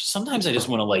gosh, sometimes I just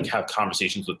want to like have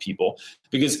conversations with people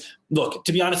because look,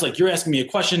 to be honest, like you're asking me a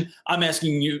question, I'm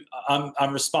asking you,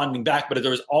 I'm responding back, but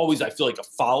there's always, I feel like a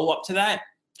follow-up to that,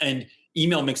 and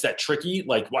email makes that tricky.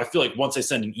 Like I feel like once I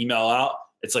send an email out,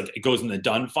 it's like it goes in the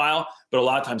done file, but a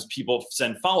lot of times people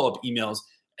send follow-up emails,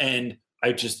 and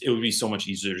it would be so much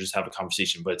easier to just have a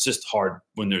conversation, but it's just hard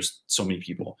when there's so many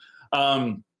people.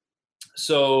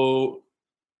 So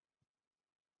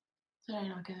did I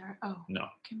not get her? Oh no,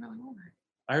 Kimberly Wilbur.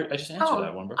 I just answered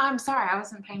that one, bro. I'm sorry, I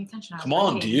wasn't paying attention. Come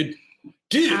on, dude.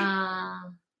 Here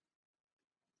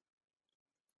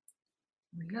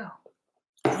we go.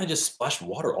 I just splashed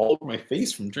water all over my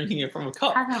face from drinking it from a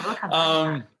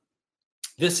cup.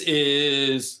 This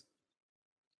is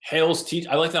Hale's teach.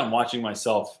 I like that I'm watching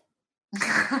myself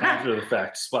after the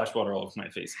fact, splash water all over my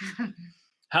face.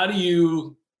 How do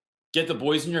you get the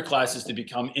boys in your classes to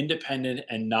become independent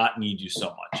and not need you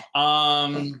so much?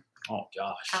 Oh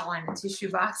gosh. Outline the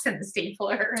tissue box and the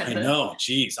stapler. I know.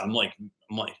 Geez, I'm like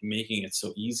making it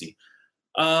so easy.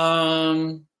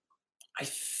 I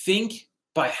think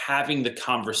by having the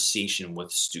conversation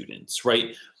with students,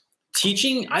 right?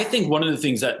 Teaching, I think one of the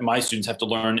things that my students have to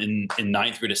learn in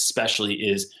ninth grade especially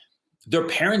is their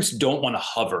parents don't want to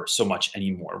hover so much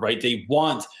anymore, right? They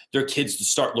want their kids to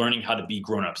start learning how to be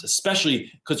grown-ups,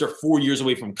 especially because they're 4 years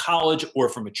away from college or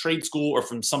from a trade school or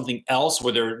from something else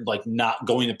where they're like not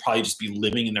going to probably just be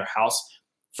living in their house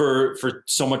for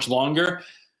so much longer.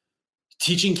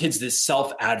 Teaching kids to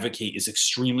self-advocate is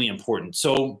extremely important.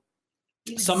 So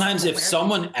sometimes if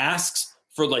someone asks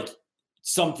for like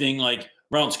something like,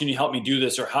 Reynolds, can you help me do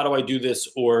this? Or how do I do this?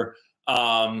 Or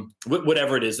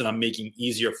whatever it is that I'm making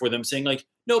easier for them, saying like,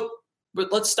 nope,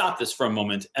 but let's stop this for a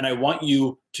moment. And I want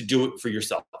you to do it for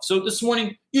yourself. So this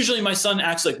morning, usually my son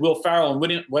acts like Will Ferrell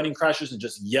in Wedding Crashers and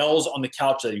just yells on the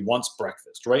couch that he wants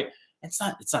breakfast, right? It's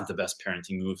not the best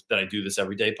parenting move that I do this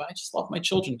every day, but I just love my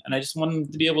children and I just want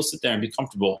them to be able to sit there and be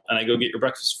comfortable. And I go get your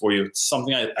breakfast for you. It's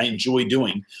something I enjoy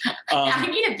doing. I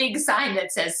need a big sign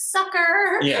that says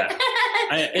 "sucker." Yeah,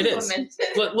 it is.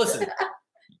 Listen,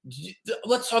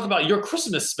 let's talk about your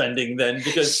Christmas spending then,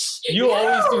 because you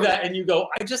always do that and you go,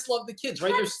 I just love the kids,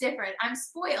 right? That's different. I'm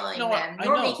spoiling them. I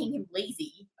You're know. making him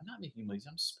lazy. I'm not making him lazy.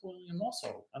 I'm spoiling him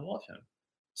also. I love him.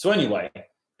 So anyway,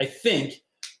 I think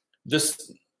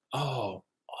this.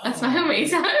 That's my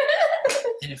amazing.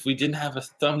 And if we didn't have a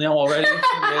thumbnail already,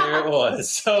 there it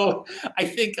was. So I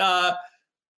think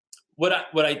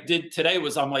what I did today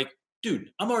was I'm like, dude,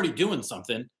 I'm already doing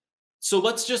something. So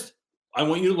I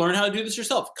want you to learn how to do this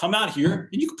yourself. Come out here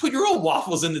and you can put your own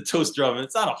waffles in the toaster oven.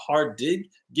 It's not a hard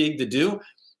gig to do.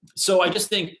 So I just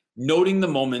think noting the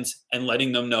moments and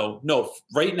letting them know, no,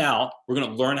 right now we're going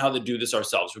to learn how to do this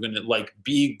ourselves. We're going to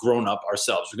be grown up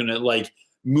ourselves. We're going to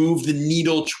move the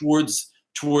needle towards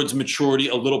maturity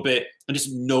a little bit, and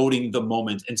just noting the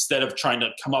moment instead of trying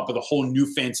to come up with a whole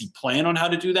new fancy plan on how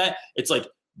to do that. It's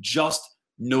just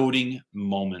noting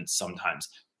moments sometimes.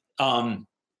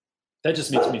 That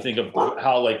just makes me think of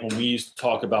how when we used to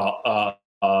talk about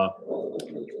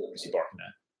what's he barking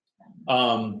at?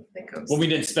 When we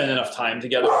didn't spend enough time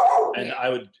together, and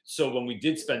when we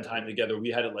did spend time together, we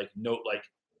had to note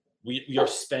we are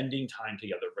spending time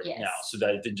together right now, so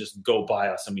that it didn't just go by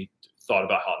us and we thought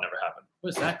about how it never happened.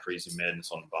 What is that crazy madness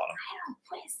on the bottom?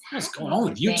 What's going on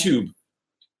with YouTube?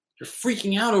 You're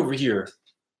freaking out over here.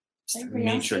 It's the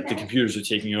Matrix. The computers are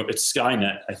taking over. It's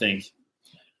Skynet, I think.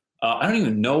 I don't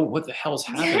even know what the hell's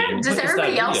happening. Does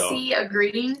everybody else see a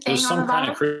green thing There's on some the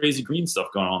bottom? kind of crazy green stuff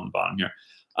going on the bottom here.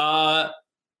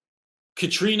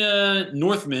 Katrina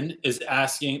Northman is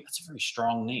asking, that's a very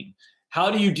strong name. How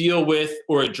do you deal with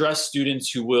or address students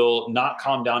who will not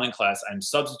calm down in class? I'm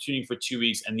substituting for 2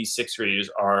 weeks, and these sixth graders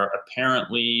are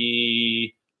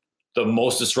apparently the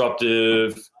most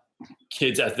disruptive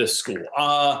kids at this school.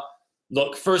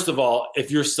 Look, first of all, if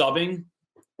you're subbing,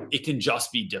 it can just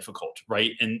be difficult,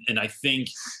 right? And I think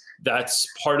that's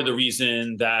part of the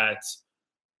reason that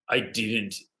I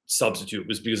didn't substitute,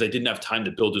 was because I didn't have time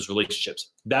to build those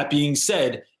relationships. That being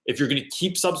said, if you're going to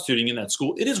keep substituting in that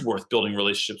school, it is worth building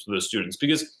relationships with those students,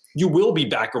 because you will be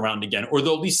back around again, or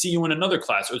they'll at least see you in another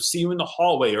class or see you in the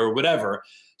hallway or whatever.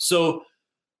 So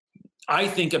I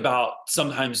think about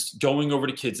sometimes going over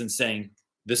to kids and saying,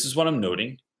 this is what I'm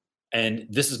noting, and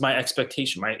this is my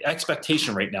expectation. My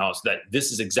expectation right now is that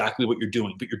this is exactly what you're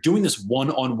doing, but you're doing this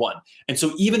one-on-one. And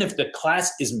so even if the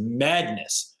class is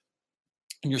madness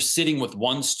and you're sitting with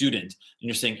one student and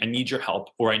you're saying, I need your help,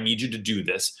 or I need you to do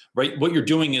this, right? What you're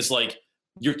doing is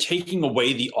you're taking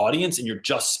away the audience and you're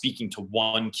just speaking to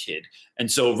one kid.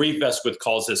 And so Rafe Vesquith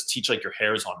calls this teach like your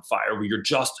hair is on fire, where you're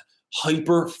just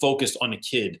hyper focused on a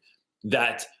kid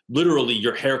that literally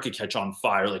your hair could catch on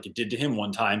fire like it did to him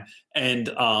one time. And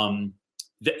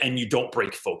you don't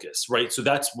break focus, right? So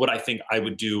that's what I think I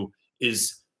would do,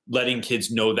 is letting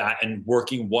kids know that and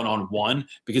working one-on-one,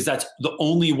 because that's the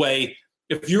only way.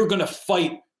 If you're going to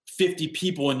fight 50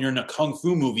 people and you're in a Kung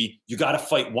Fu movie, you got to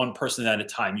fight one person at a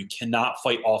time. You cannot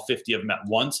fight all 50 of them at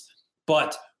once.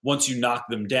 But once you knock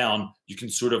them down, you can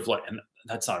sort of and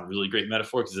that's not a really great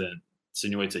metaphor because it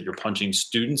insinuates that you're punching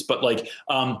students, but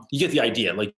you get the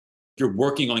idea. You're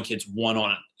working on kids one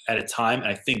on at a time. And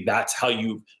I think that's how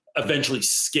you eventually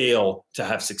scale to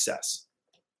have success.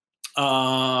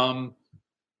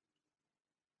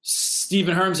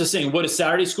 Stephen Herms is saying, what is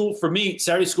Saturday school? For me,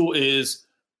 Saturday school is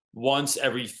once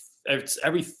every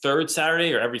third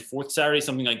Saturday or every fourth Saturday,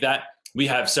 something like that. We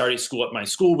have Saturday school at my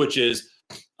school, which is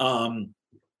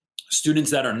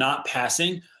students that are not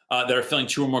passing, that are failing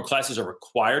 2 or more classes, are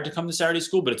required to come to Saturday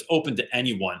school, but it's open to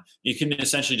anyone. You can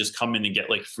essentially just come in and get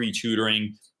free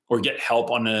tutoring or get help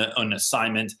on an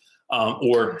assignment,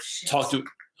 or talk to.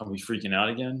 Are we freaking out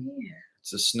again? Yeah.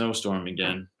 It's a snowstorm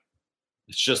again.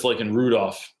 It's just like in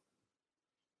Rudolph.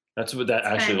 That's what that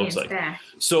actually looks like. Back.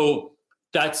 So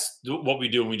that's what we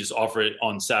do, and we just offer it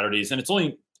on Saturdays. And it's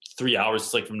only 3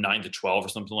 hours. It's from 9 to 12 or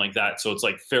something like that. So it's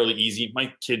fairly easy.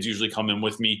 My kids usually come in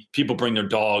with me. People bring their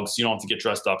dogs. You don't have to get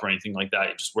dressed up or anything like that.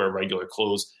 You just wear regular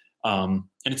clothes. And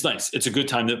it's nice. It's a good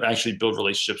time to actually build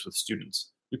relationships with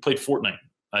students. We played Fortnite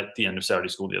at the end of Saturday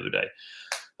school the other day.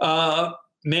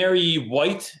 Mary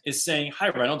White is saying, hi,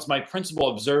 Reynolds. My principal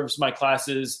observes my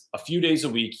classes a few days a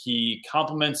week. He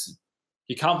compliments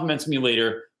me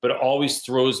later, but always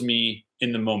throws me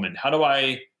in the moment. How do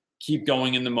I keep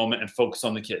going in the moment and focus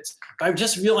on the kids? By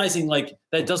just realizing that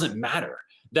it doesn't matter.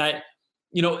 That,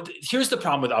 here's the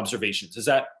problem with observations, is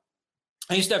that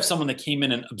I used to have someone that came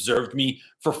in and observed me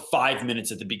for 5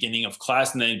 minutes at the beginning of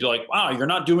class, and then they'd be like, wow, you're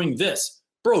not doing this.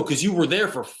 Bro, because you were there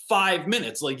for 5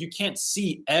 minutes. Like, you can't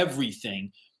see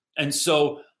everything. And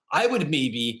so I would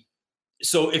maybe,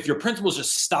 so if your principal is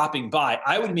just stopping by,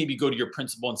 I would maybe go to your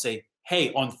principal and say,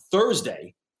 hey, on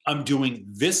Thursday, I'm doing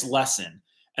this lesson.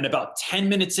 And about 10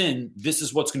 minutes in, this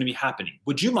is what's going to be happening.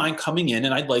 Would you mind coming in?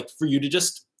 And I'd like for you to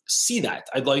just see that.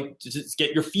 I'd like to just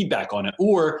get your feedback on it.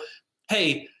 Or,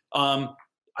 hey,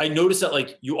 I notice that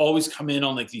like you always come in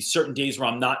on like these certain days where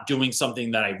I'm not doing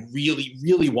something that I really,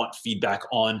 really want feedback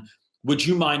on. Would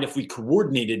you mind if we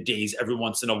coordinated days every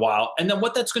once in a while? And then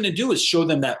what that's going to do is show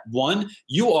them that, one,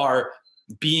 you are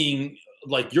being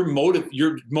like, you're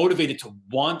motivated to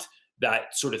want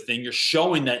that sort of thing. You're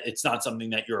showing that it's not something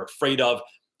that you're afraid of.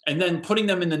 And then putting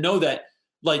them in the know that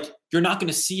like, you're not going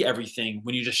to see everything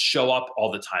when you just show up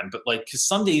all the time. But like, cause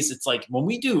some days it's like when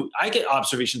we do, I get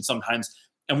observations sometimes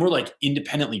and we're like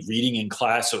independently reading in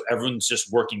class. So everyone's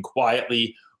just working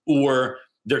quietly, or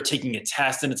they're taking a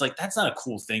test. And it's like, that's not a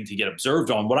cool thing to get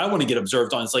observed on. What I want to get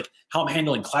observed on is like how I'm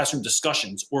handling classroom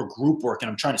discussions or group work. And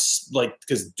I'm trying to like,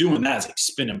 because doing that is like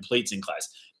spinning plates in class,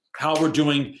 how we're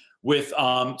doing with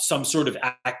some sort of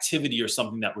activity or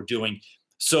something that we're doing.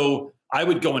 So I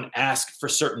would go and ask for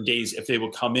certain days if they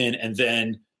would come in and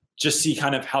then just see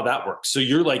kind of how that works. So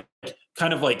you're like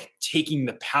kind of like taking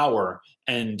the power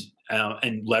and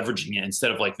leveraging it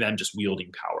instead of like them just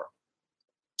wielding power.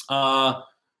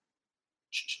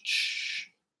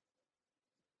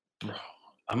 Bro,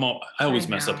 I always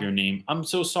mess up your name. I'm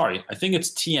so sorry. I think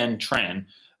it's Tien Tran,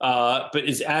 but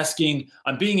is asking,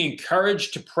 I'm being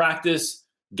encouraged to practice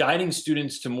guiding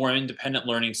students to more independent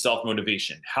learning,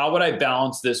 self-motivation. How would I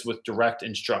balance this with direct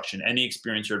instruction? Any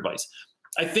experience or advice?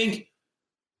 I think,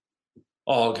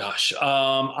 oh gosh,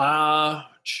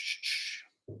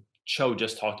 Cho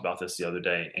just talked about this the other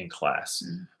day in class.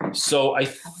 So I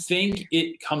think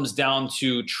it comes down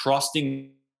to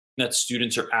trusting that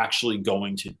students are actually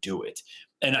going to do it.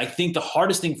 And I think the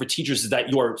hardest thing for teachers is that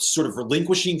you are sort of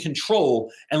relinquishing control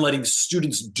and letting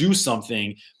students do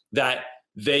something that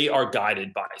they are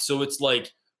guided by. So it's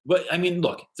like, but I mean,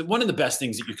 look, one of the best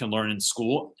things that you can learn in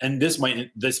school, and this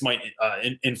might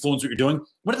influence what you're doing.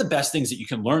 One of the best things that you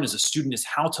can learn as a student is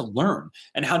how to learn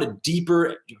and how to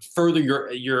further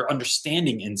your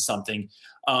understanding in something.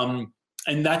 And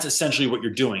that's essentially what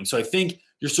you're doing. So I think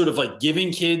you're sort of like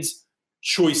giving kids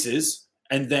choices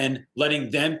and then letting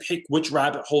them pick which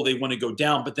rabbit hole they want to go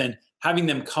down, but then having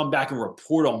them come back and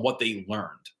report on what they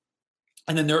learned.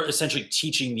 And then they're essentially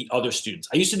teaching the other students.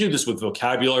 I used to do this with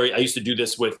vocabulary. I used to do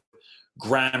this with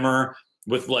grammar,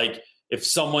 with like,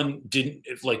 if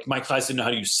like my class didn't know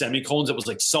how to use semicolons, it was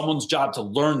like someone's job to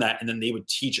learn that. And then they would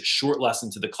teach a short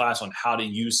lesson to the class on how to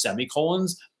use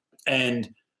semicolons. And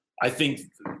I think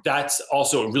that's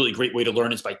also a really great way to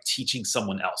learn is by teaching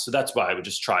someone else. So that's why I would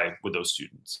just try with those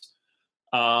students.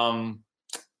 Do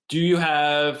you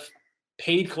have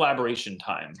paid collaboration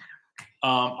time?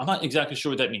 I'm not exactly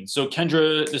sure what that means. So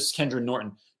Kendra, this is Kendra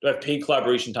Norton. Do I have paid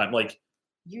collaboration time? Like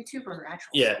YouTube or actual?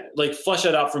 Yeah, school? like flesh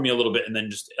that out for me a little bit, and then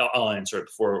just I'll answer it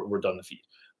before we're done the feed.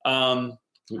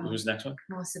 Who's the next one?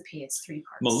 Melissa P. It's 3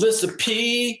 parts. Melissa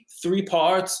P. 3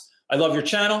 parts. I love your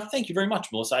channel. Thank you very much,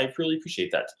 Melissa. I really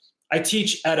appreciate that. I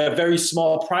teach at a very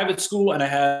small private school, and I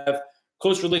have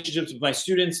close relationships with my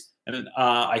students. And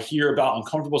I hear about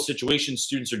uncomfortable situations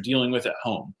students are dealing with at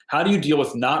home. How do you deal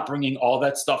with not bringing all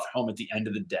that stuff home at the end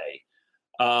of the day?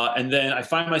 And then I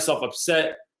find myself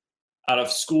upset out of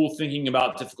school thinking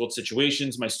about difficult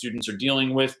situations my students are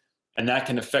dealing with, and that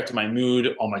can affect my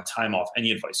mood on my time off. Any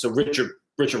advice? So Richard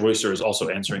Royster is also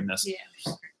answering this.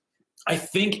 Yeah. I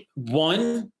think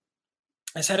one,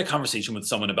 I just had a conversation with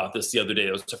someone about this the other day.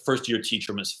 It was a first-year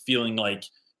teacher and was feeling like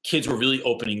kids were really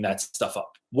opening that stuff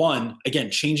up. One,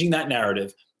 again, changing that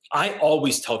narrative. I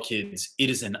always tell kids it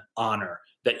is an honor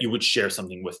that you would share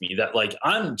something with me, that like,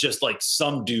 I'm just like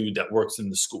some dude that works in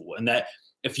the school, and that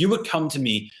if you would come to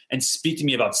me and speak to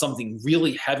me about something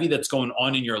really heavy that's going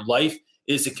on in your life,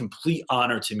 it is a complete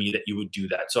honor to me that you would do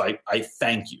that. So I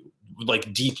thank you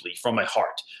like deeply from my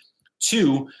heart.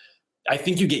 Two, I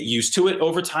think you get used to it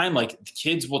over time. Like the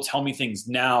kids will tell me things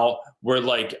now where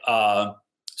like,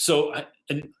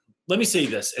 and let me say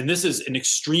this, and this is an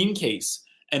extreme case,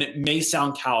 and it may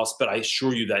sound callous, but I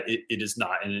assure you that it is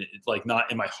not, and it's like not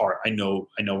in my heart. I know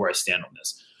where I stand on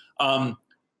this.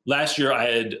 Last year I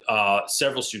had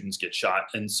several students get shot,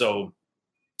 and so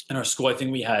in our school, I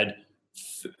think we had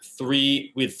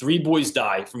three boys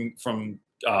die from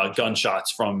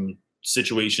gunshots from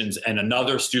situations, and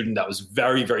another student that was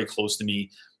very, very close to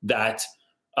me that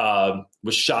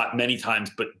was shot many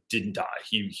times but didn't die.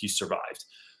 He survived.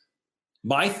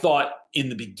 my thought in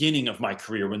the beginning of my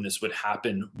career when this would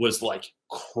happen was like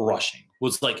crushing,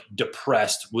 was like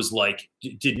depressed, was like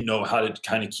didn't know how to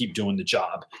kind of keep doing the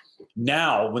job.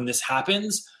 Now, when this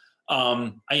happens,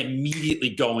 I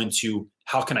immediately go into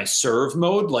how can I serve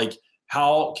mode? Like,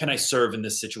 how can I serve in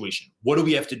this situation? What do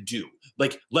we have to do?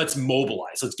 Like, let's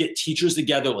mobilize. Let's get teachers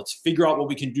together. Let's figure out what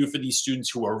we can do for these students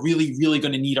who are really, really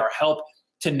going to need our help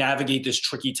to navigate this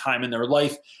tricky time in their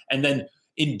life. And then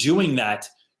in doing that,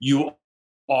 you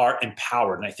are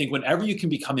empowered. And I think whenever you can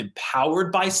become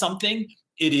empowered by something,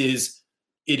 it is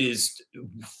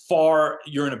far,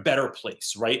 you're in a better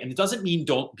place, right? And it doesn't mean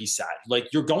don't be sad. Like,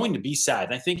 you're going to be sad.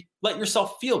 And I think let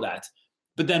yourself feel that.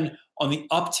 But then on the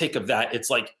uptick of that, it's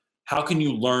like, how can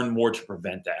you learn more to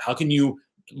prevent that? How can you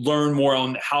learn more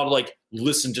on how to like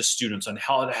listen to students, on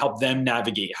how to help them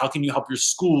navigate? How can you help your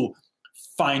school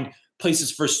find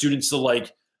places for students to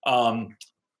like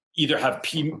either have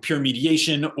peer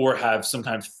mediation or have some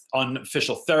kind of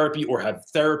unofficial therapy or have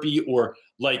therapy, or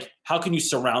like how can you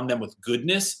surround them with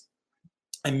goodness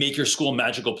and make your school a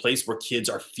magical place where kids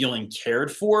are feeling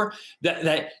cared for?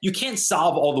 That you can't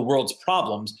solve all the world's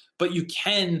problems, but you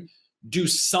can do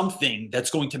something that's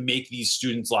going to make these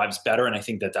students' lives better. And I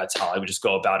think that that's how I would just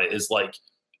go about it, is like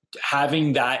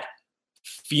having that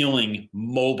feeling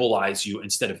mobilize you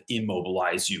instead of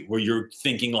immobilize you, where you're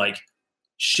thinking like,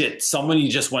 shit, somebody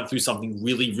just went through something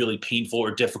really, really painful or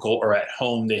difficult, or at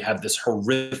home they have this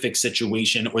horrific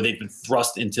situation, or they've been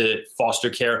thrust into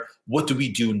foster care. What do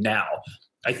we do now?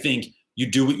 I think you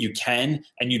do what you can,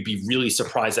 and you'd be really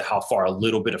surprised at how far a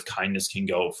little bit of kindness can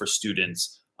go for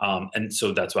students. And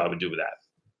so that's what I would do with that.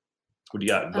 What do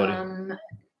you got, buddy?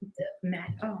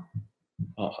 Matt. Oh.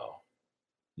 Uh-oh.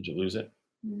 Did you lose it?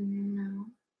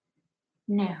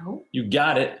 No. You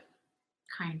got it.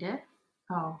 Kinda.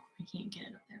 Oh, I can't get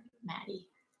it up there. Maddie.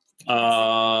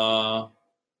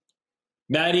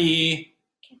 Maddie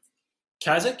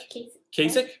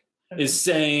Kasich is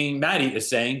saying, Maddie is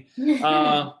saying,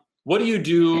 what do you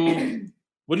do?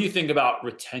 What do you think about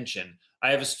retention? I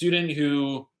have a student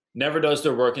who never does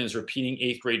their work and is repeating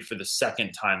 8th grade for the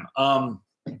second time.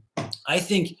 I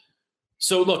think,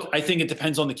 so look, I think it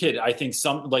depends on the kid. I think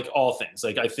some, like all things,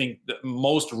 like I think that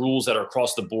most rules that are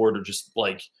across the board are just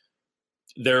like,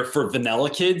 they're for vanilla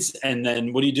kids. And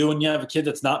then what do you do when you have a kid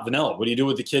that's not vanilla? What do you do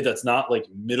with the kid that's not like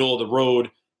middle of the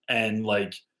road? And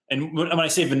like, and when I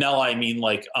say vanilla, I mean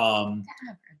like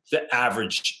the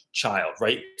average child,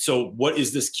 right? So what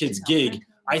is this kid's gig?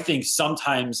 I think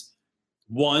sometimes,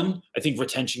 one, I think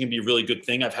retention can be a really good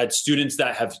thing. I've had students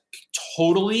that have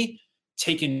totally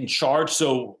taken charge.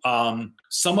 So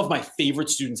some of my favorite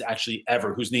students actually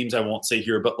ever, whose names I won't say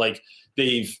here, but like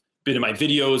they've been in my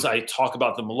videos, I talk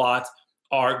about them a lot,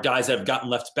 are guys that have gotten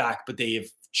left back, but they have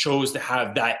chose to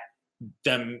have that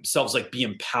themselves like be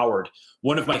empowered.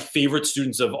 One of my favorite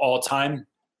students of all time,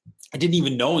 I didn't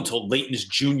even know until late in his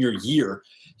junior year,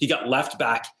 he got left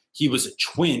back. He was a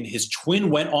twin. His twin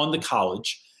went on to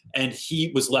college, and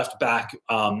he was left back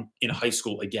in high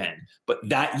school again. But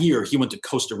that year, he went to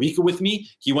Costa Rica with me.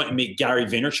 He went and made Gary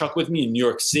Vaynerchuk with me in New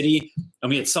York City. And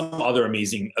we had some other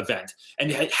amazing event.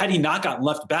 And had he not gotten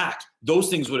left back, those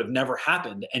things would have never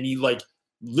happened. And he like,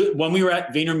 when we were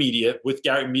at VaynerMedia with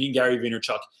Gary, meeting Gary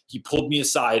Vaynerchuk, he pulled me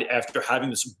aside after having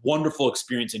this wonderful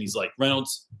experience. And he's like,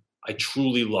 Reynolds, I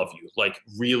truly love you. Like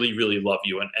really, really love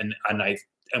you.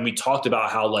 And we talked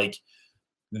about how like,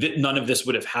 none of this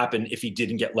would have happened if he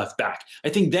didn't get left back. I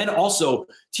think then also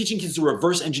teaching kids to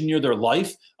reverse engineer their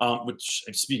life, which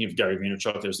speaking of Gary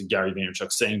Vaynerchuk, there's a Gary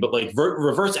Vaynerchuk saying, but like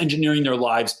reverse engineering their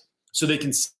lives so they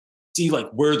can see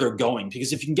like where they're going.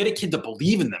 Because if you can get a kid to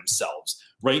believe in themselves,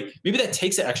 right? Maybe that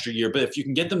takes an extra year, but if you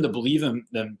can get them to believe in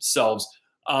themselves,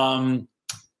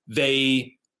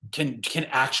 they can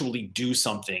actually do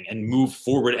something and move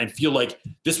forward and feel like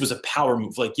this was a power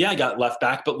move. Like, yeah, I got left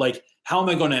back, but like, how am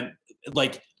I going to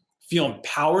like feel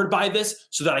empowered by this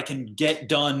so that I can get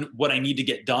done what I need to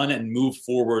get done and move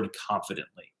forward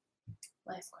confidently?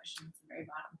 Last question at the very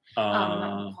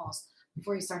bottom. Pause.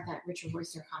 Before you start that, Richard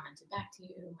Royster commented back to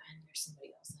you, and there's somebody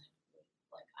else that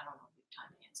like I don't know if you have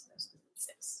time to answer those because it's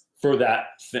 6. For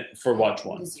that, for which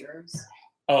one? The zeros.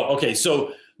 Oh, okay.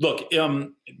 So look,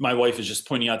 my wife is just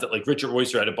pointing out that like Richard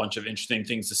Royster had a bunch of interesting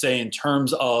things to say in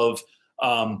terms of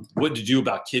what to do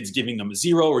about kids giving them a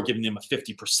 0 or giving them a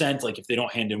 50%, like if they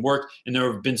don't hand in work. And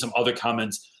there have been some other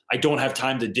comments. I don't have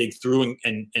time to dig through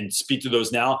and speak to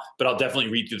those now, but I'll definitely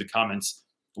read through the comments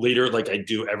later, like I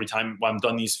do every time when I'm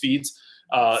done these feeds.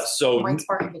 So might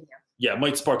spark a video. Yeah,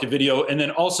 might spark a video. And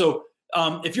then also,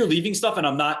 if you're leaving stuff and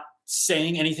I'm not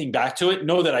saying anything back to it,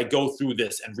 know that I go through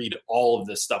this and read all of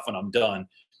this stuff when I'm done.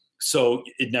 So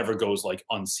it never goes like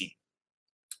unseen.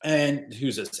 And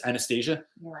who's this? Anastasia?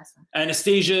 Your last one.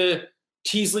 Anastasia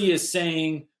Teasley is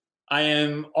saying, I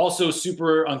am also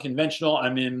super unconventional.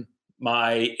 I'm in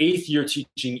my 8th year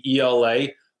teaching ELA,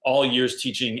 all years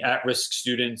teaching at-risk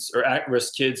students or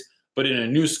at-risk kids, but in a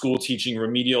new school teaching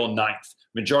remedial 9th.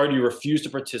 Majority refuse to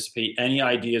participate. Any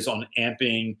ideas on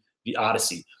amping the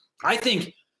Odyssey? I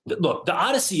think, look, the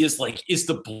Odyssey is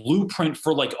the blueprint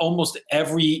for like almost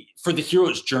for the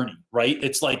hero's journey, right?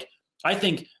 It's like, I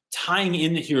think tying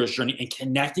in the hero's journey and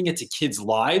connecting it to kids'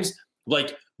 lives,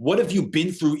 like what have you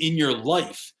been through in your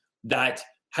life that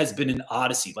has been an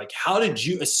Odyssey? Like how did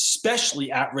you,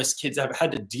 especially at-risk kids, have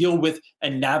had to deal with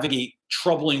and navigate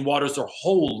troubling waters their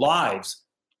whole lives?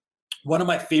 One of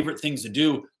my favorite things to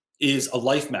do is a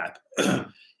life map.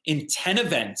 In 10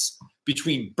 events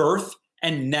between birth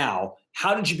and now,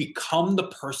 how did you become the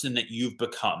person that you've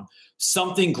become?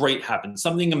 Something great happened.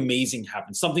 Something amazing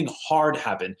happened. Something hard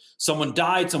happened. Someone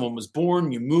died. Someone was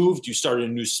born. You moved. You started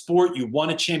a new sport. You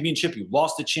won a championship. You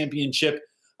lost a championship.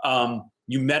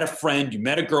 You met a friend. You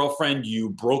met a girlfriend. You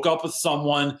broke up with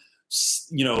someone.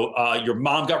 Your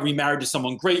mom got remarried to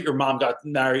someone great. Your mom got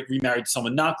remarried to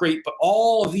someone not great. But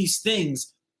all of these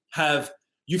things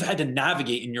you've had to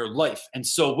navigate in your life. And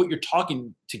so what you're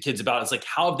talking to kids about is like,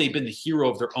 how have they been the hero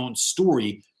of their own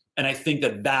story? And I think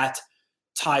that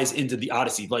ties into the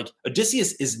Odyssey. Like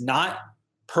Odysseus is not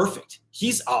perfect.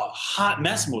 He's a hot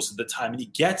mess most of the time, and he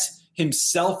gets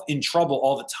himself in trouble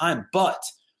all the time. But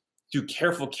through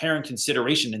careful care and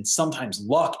consideration and sometimes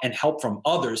luck and help from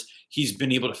others, he's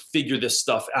been able to figure this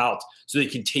stuff out so that he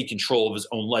can take control of his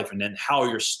own life. And then how are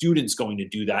your students going to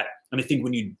do that? And I think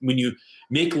when you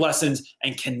make lessons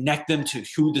and connect them to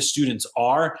who the students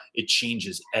are, it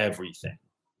changes everything.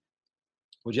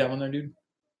 What'd you have on there, dude?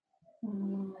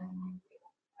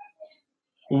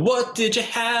 What did you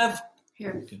have?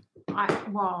 Here.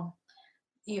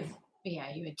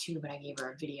 You had 2, but I gave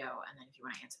her a video, and then if you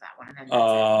want to answer that one, and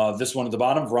then this one at the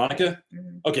bottom, Veronica.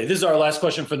 Mm-hmm. Okay, this is our last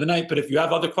question for the night. But if you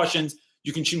have other questions,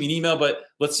 you can shoot me an email. But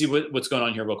let's see what's going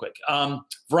on here real quick.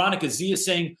 Veronica Z is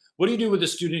saying, "What do you do with a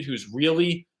student who's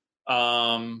really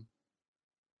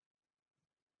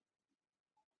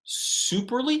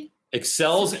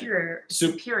excels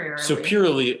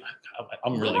superiorly?"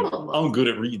 I'm good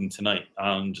at reading tonight.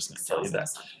 I'm just going to tell you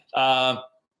that.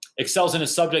 Excels in a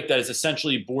subject that is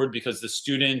essentially bored because the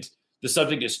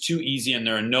subject is too easy and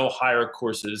there are no higher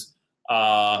courses.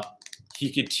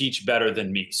 He could teach better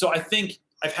than me. So I think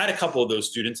I've had a couple of those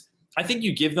students. I think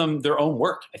you give them their own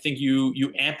work. I think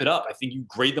you amp it up. I think you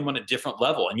grade them on a different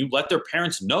level and you let their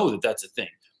parents know that that's a thing.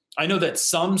 I know that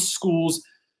some schools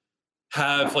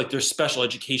have like their special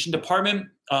education department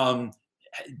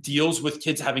deals with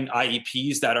kids having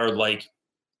IEPs that are like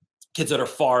kids that are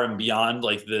far and beyond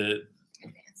like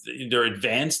they're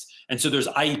advanced. And so there's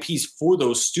IEPs for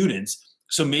those students.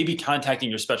 So maybe contacting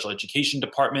your special education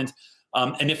department.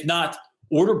 And if not,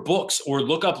 order books or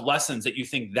look up lessons that you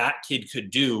think that kid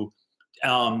could do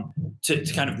to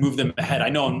kind of move them ahead. I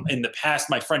know in the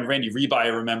past, my friend Randy Reby, I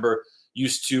remember,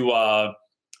 used to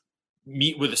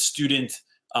meet with a student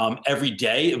every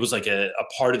day. It was like a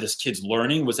part of this kid's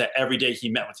learning was that every day he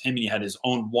met with him and he had his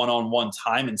own one-on-one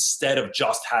time instead of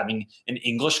just having an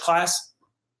English class.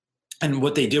 And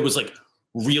what they did was like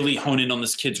really hone in on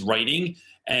this kid's writing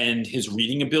and his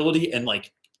reading ability and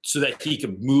like so that he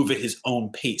could move at his own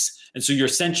pace. And so you're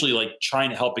essentially like trying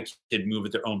to help a kid move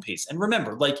at their own pace. And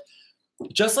remember, like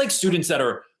just like students that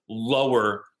are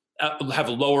lower, have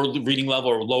a lower reading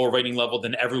level or lower writing level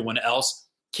than everyone else,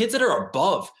 kids that are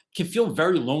above can feel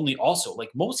very lonely also. Like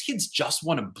most kids just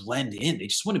want to blend in. They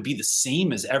just want to be the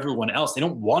same as everyone else. They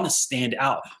don't want to stand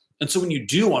out. And so when you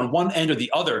do on one end or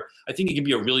the other, I think it can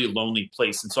be a really lonely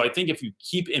place. And so I think if you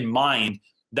keep in mind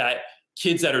that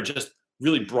kids that are just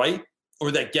really bright or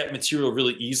that get material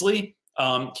really easily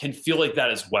can feel like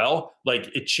that as well. Like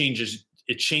it changes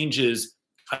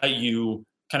how you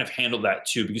kind of handle that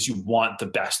too, because you want the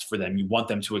best for them. You want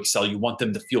them to excel. You want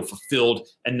them to feel fulfilled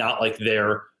and not like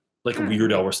they're like a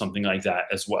weirdo or something like that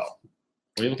as well.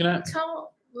 What are you looking at?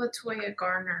 Tell Latoya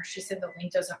Garner, she said the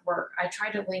link doesn't work. I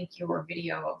tried to link your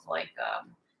video of like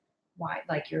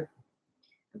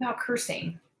about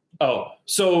cursing. Oh,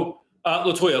 so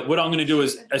Latoya, what I'm going to do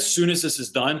is as soon as this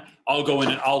is done, I'll go in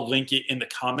and I'll link it in the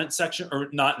comment section, or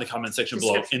not in the comment section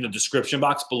below, in the description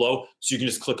box below. So you can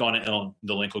just click on it and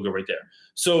the link will go right there.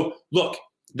 So look,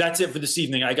 that's it for this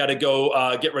evening. I got to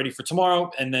go get ready for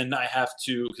tomorrow. And then I have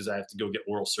to go get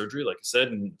oral surgery, like I said.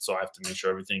 And so I have to make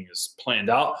sure everything is planned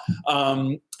out.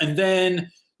 And then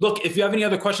look, if you have any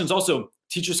other questions, also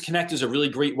Teachers Connect is a really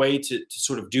great way to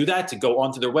sort of do that, to go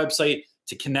onto their website,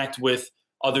 to connect with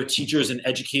other teachers and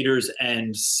educators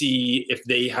and see if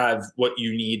they have what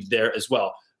you need there as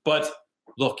well. But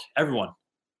look, everyone,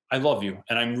 I love you.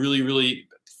 And I'm really, really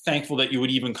thankful that you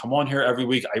would even come on here every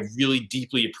week. I really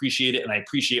deeply appreciate it. And I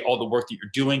appreciate all the work that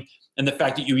you're doing and the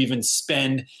fact that you even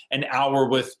spend an hour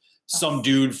with some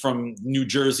dude from New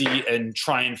Jersey and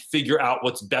try and figure out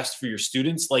what's best for your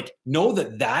students. Like, know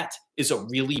that that is a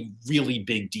really, really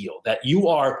big deal, that you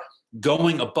are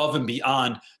going above and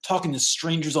beyond, talking to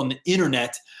strangers on the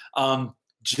internet,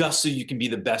 just so you can be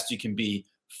the best you can be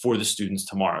for the students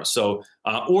tomorrow. So,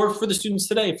 or for the students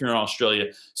today, if you're in Australia.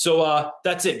 So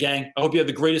that's it, gang. I hope you have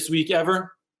the greatest week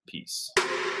ever. Peace.